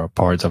a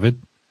part of it,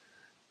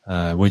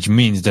 which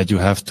means that you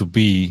have to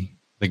be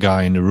the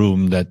guy in the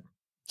room that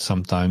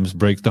sometimes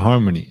breaks the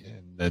harmony,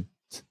 and that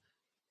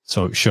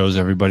so shows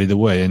everybody the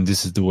way, and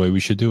this is the way we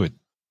should do it.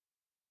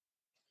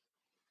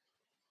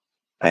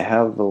 I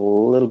have a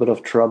little bit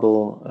of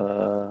trouble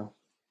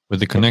with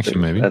the connection,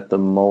 maybe at the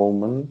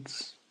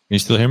moment. Can you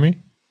still hear me?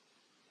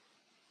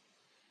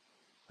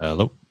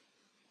 Hello.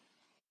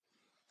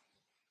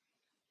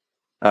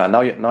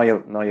 Now you're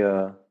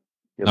back,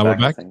 we're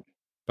back. I think.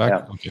 Back.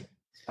 Yeah. Okay.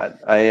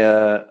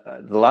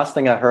 The last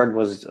thing I heard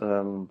was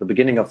the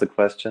beginning of the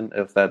question,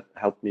 if that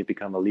helped me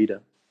become a leader.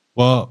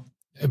 Well,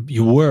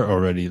 you were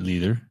already a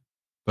leader,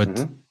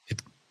 but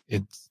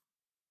it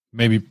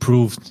maybe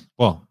proved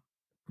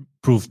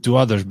to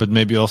others, but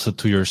maybe also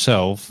to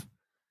yourself,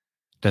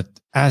 that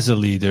as a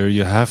leader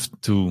you have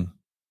to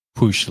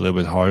push a little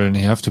bit harder, and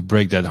you have to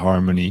break that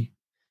harmony.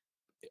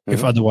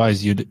 If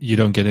otherwise you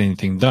don't get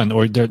anything done,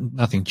 or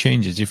nothing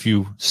changes. If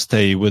you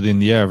stay within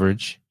the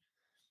average,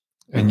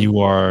 and you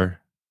are,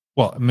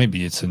 well,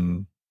 maybe it's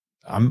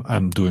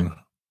I'm doing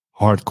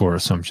hardcore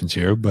assumptions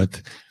here,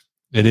 but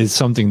it is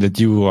something that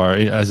you are,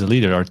 as a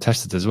leader, are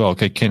tested as well.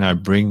 Okay, can I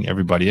bring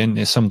everybody in?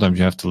 And sometimes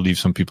you have to leave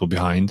some people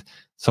behind.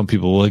 Some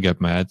people will get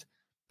mad,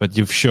 but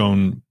you've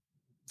shown,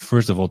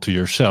 first of all, to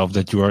yourself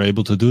that you are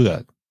able to do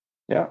that.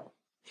 Yeah.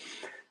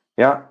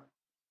 I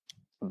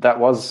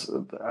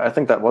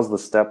think that was the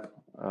step.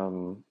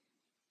 And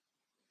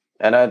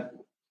I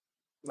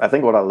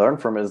think what I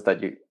learned from it is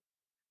that you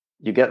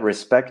get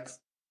respect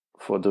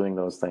for doing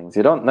those things.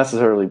 You're not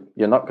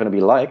going to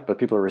be liked, but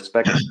people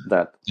respect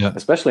that. Yeah.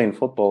 Especially in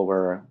football,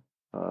 where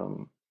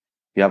you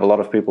have a lot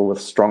of people with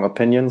strong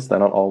opinions. They're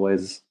not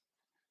always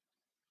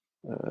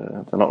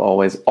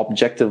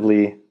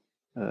objectively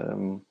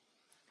or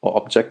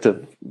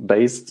objective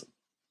based.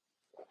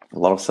 A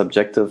lot of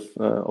subjective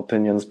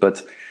opinions,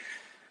 but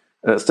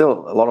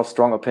still a lot of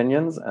strong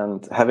opinions.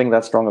 And having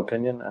that strong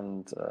opinion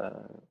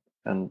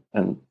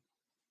and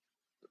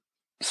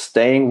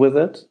staying with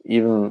it,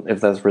 even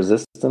if there's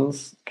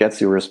resistance, gets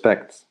you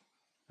respect.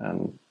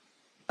 And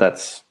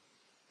that's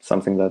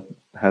something that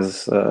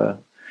has, I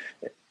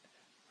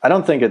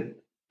don't think it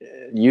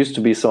used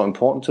to be so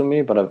important to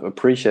me, but I've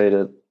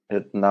appreciated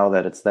it now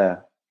that it's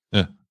there.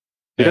 Yeah.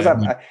 Because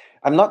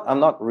I'm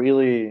not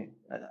really,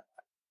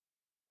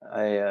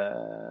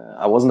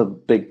 I wasn't a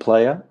big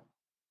player.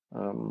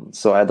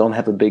 So I don't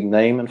have a big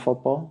name in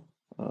football.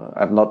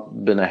 I've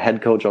not been a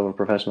head coach of a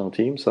professional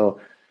team.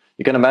 So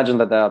you can imagine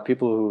that there are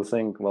people who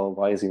think, well,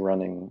 why is he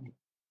running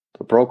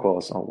the pro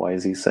course? Or why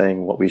is he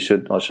saying what we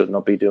should or should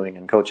not be doing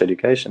in coach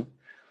education?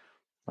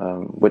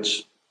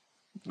 Which,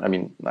 I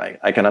mean,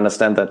 I can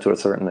understand that to a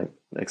certain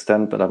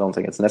extent, but I don't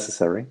think it's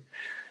necessary.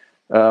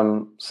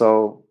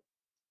 So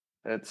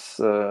it's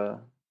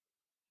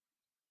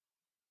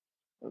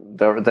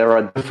there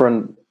are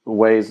different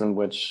ways in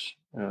which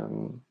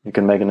you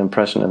can make an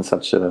impression in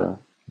such a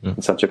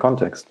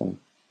context, and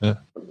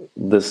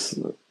this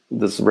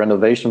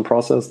renovation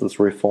process, this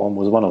reform,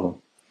 was one of them.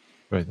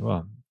 Right.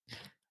 Well,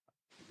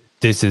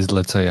 this is,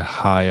 let's say, a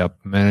high up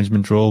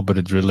management role, but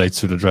it relates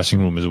to the dressing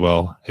room as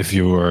well. If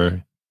you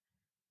were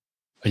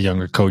a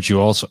younger coach, you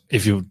also,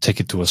 if you take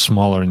it to a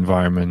smaller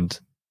environment,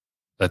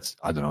 that's,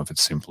 I don't know if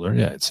it's simpler.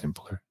 Yeah, it's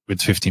simpler.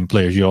 With 15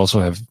 players, you also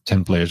have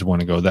 10 players who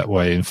want to go that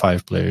way and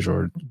 5 players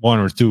or 1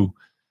 or 2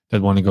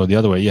 that want to go the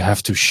other way. You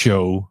have to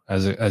show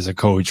as a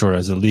coach or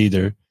as a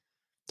leader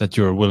that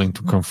you're willing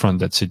to confront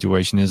that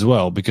situation as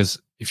well.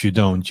 Because if you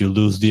don't, you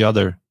lose the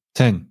other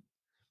 10.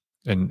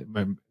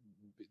 And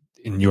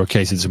in your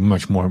case, it's a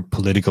much more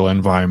political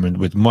environment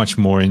with much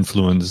more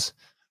influence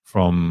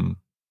from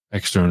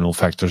external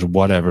factors or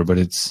whatever. But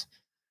it's,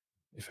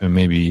 if I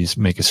maybe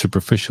make it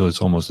superficial,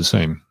 it's almost the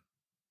same.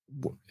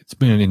 It's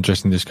been an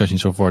interesting discussion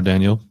so far,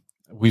 Daniel.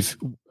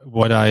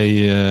 What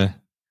I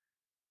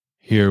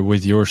hear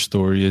with your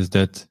story is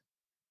that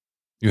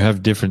you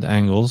have different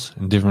angles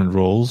and different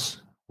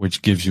roles,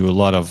 which gives you a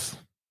lot of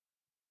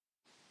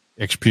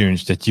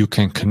experience that you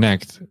can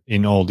connect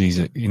in all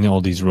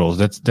these roles.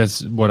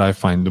 That's what I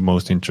find the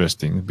most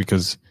interesting,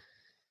 because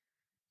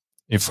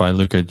if I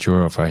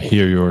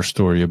hear your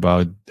story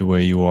about the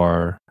way you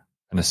are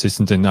an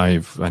assistant, and I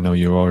know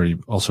you've already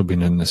also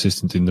been an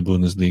assistant in the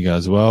Bundesliga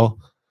as well,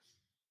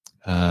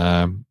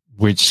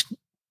 which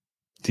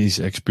these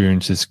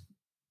experiences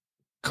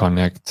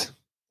connect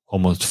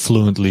almost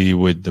fluently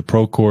with the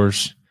pro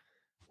course,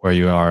 where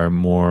you are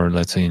more,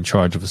 let's say, in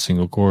charge of a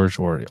single course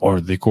or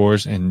the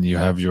course, and you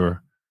have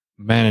your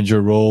manager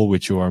role,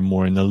 which you are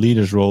more in the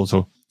leader's role.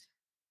 So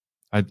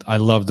I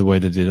love the way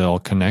that it all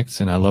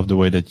connects, and I love the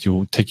way that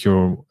you take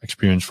your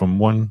experience from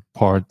one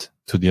part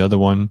to the other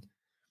one.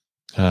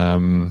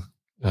 And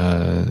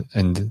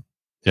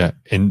yeah,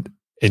 and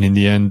in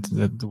the end,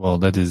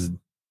 that is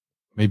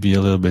maybe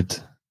a little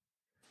bit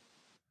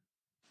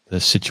the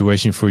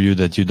situation for you,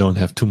 that you don't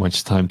have too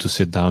much time to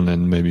sit down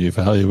and maybe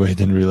evaluate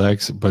and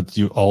relax, but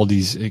all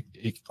these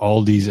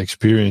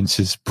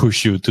experiences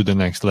push you to the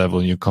next level,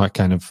 and you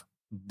kind of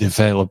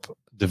develop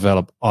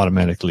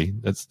automatically.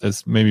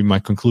 That's maybe my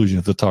conclusion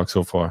of the talk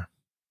so far.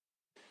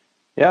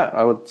 Yeah,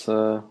 I would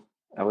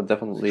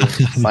definitely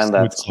sign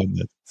that.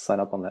 Sign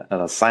up on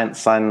that.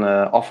 Sign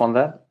off on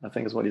that, I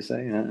think is what you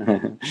say.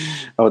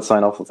 I would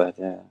sign off with that.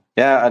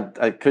 Yeah.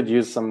 I could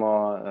use some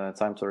more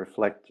time to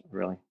reflect,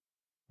 really.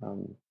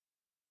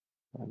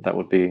 That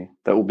would be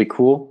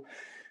cool.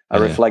 I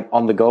reflect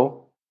on the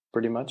go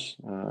pretty much,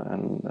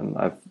 and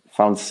I've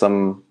found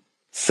some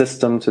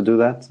system to do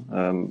that.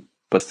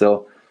 But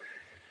still,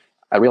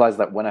 I realize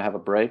that when I have a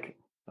break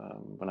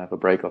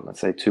of, let's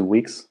say, 2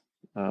 weeks,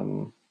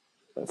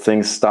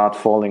 things start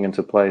falling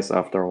into place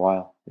after a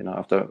while.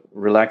 After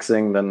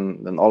relaxing,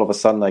 then all of a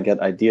sudden I get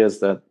ideas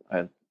that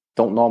I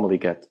don't normally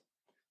get,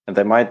 and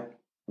there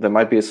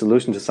might be a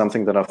solution to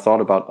something that I've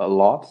thought about a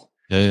lot.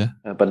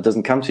 But it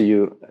doesn't come to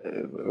you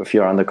if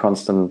you're under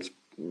constant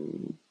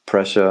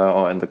pressure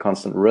or in the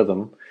constant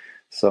rhythm.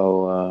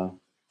 So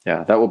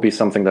that would be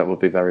something that would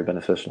be very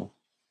beneficial.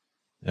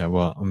 Yeah,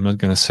 well, I'm not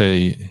going to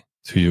say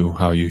to you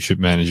how you should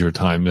manage your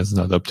time. That's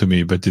not up to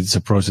me, but it's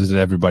a process that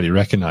everybody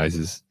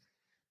recognizes.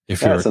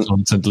 If you're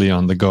constantly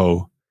on the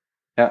go,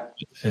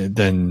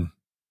 then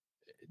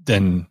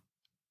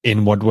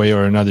in what way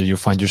or another you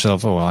find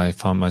yourself, I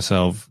found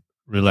myself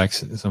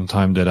relaxed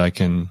sometime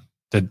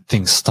that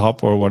things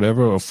stop or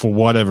whatever, or for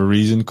whatever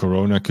reason,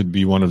 Corona could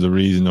be one of the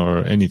reasons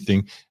or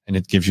anything, and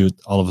it gives you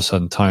all of a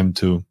sudden time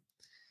to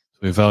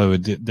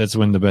evaluate it. That's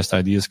when the best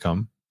ideas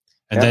come.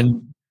 And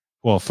then,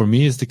 for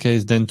me, it's the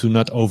case then to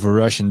not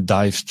overrush and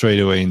dive straight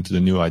away into the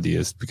new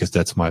ideas, because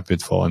that's my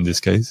pitfall in this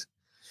case.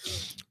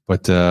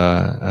 But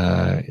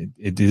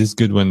it is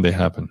good when they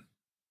happen.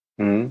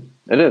 Mm-hmm.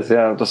 It is,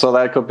 yeah. So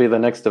that could be the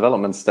next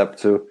development step,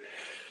 to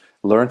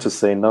learn to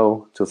say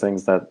no to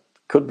things that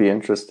could be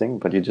interesting,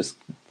 but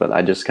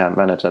I just can't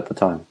manage at the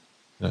time.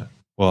 Yeah.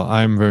 Well,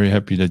 I'm very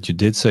happy that you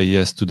did say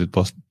yes to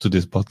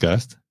this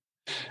podcast.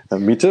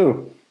 Me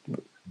too.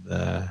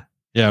 I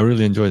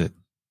really enjoyed it.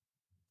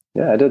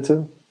 Yeah, I did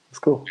too. It's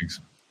cool.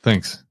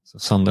 Thanks. So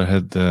Sander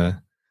had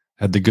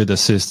the good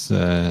assist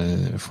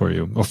for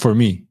you, or for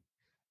me,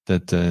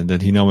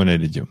 that he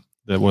nominated you.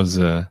 That was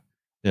it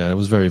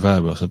was very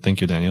valuable. So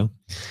thank you, Daniel.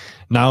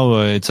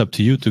 Now it's up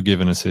to you to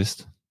give an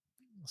assist.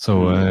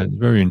 So it's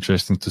very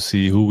interesting to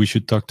see who we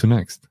should talk to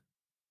next.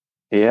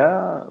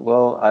 Yeah,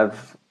 well,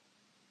 I've,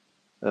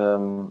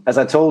 as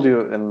I told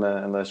you in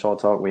the short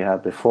talk we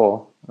had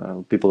before,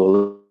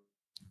 people,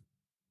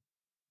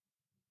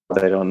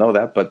 they don't know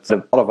that, but a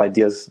lot of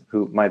ideas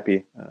who might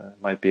be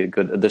a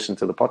good addition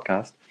to the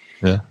podcast.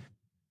 Yeah.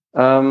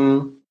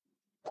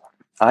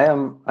 I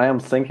am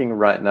thinking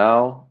right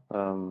now,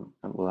 and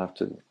we'll have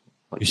to.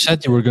 You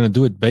said you were going to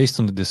do it based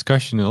on the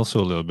discussion also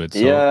a little bit. So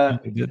Yeah.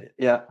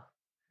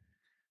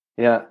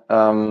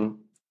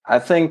 I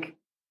think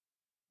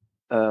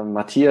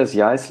Matthias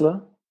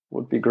Jaisler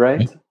would be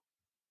great.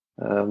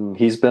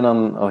 He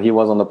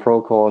was on the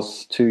pro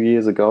course 2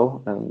 years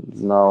ago,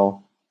 and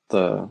now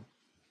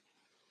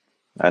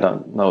I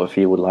don't know if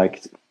he would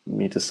like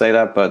me to say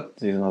that, but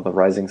the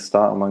rising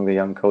star among the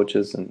young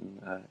coaches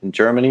in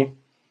Germany.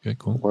 Okay,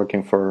 cool.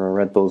 Working for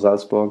Red Bull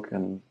Salzburg,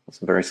 and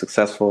was a very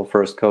successful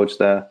first coach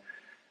there.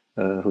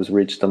 who's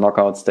reached the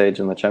knockout stage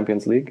in the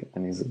Champions League,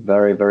 and he's a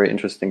very, very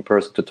interesting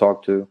person to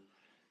talk to.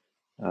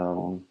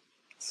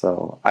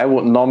 So I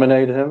would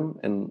nominate him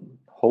in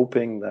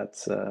hoping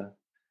that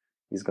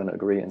he's going to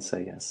agree and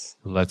say yes.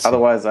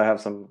 Otherwise, I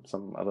have some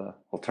other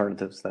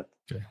alternatives that.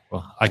 Okay.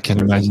 Well, I can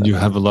imagine you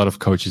have a lot of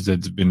coaches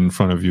that's been in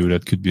front of you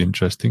that could be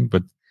interesting,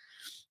 but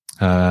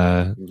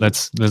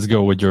let's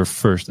go with your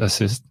first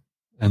assist,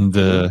 and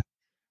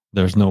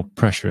there's no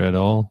pressure at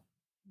all.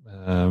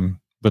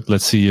 But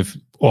let's see if.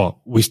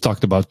 Well, we've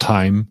talked about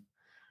time.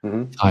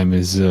 Mm-hmm. Time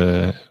is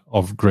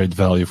of great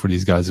value for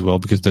these guys as well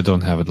because they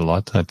don't have it a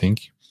lot, I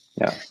think.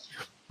 Yeah.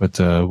 But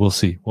we'll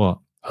see.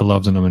 Well, I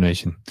love the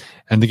nomination.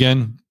 And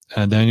again,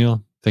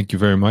 Daniel, thank you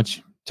very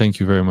much. Thank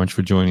you very much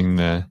for joining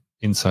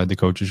Inside the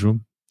Coaches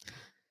Room.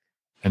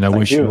 And I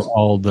wish you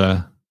all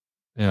the,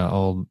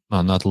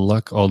 not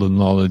luck, all the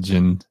knowledge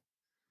and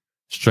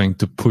strength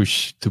to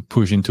push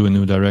into a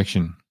new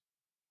direction.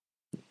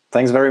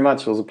 Thanks very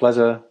much. It was a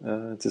pleasure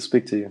to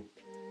speak to you.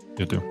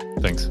 You too.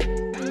 Thanks.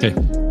 Okay.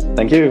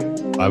 Thank you.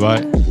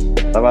 Bye-bye.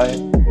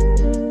 Bye-bye.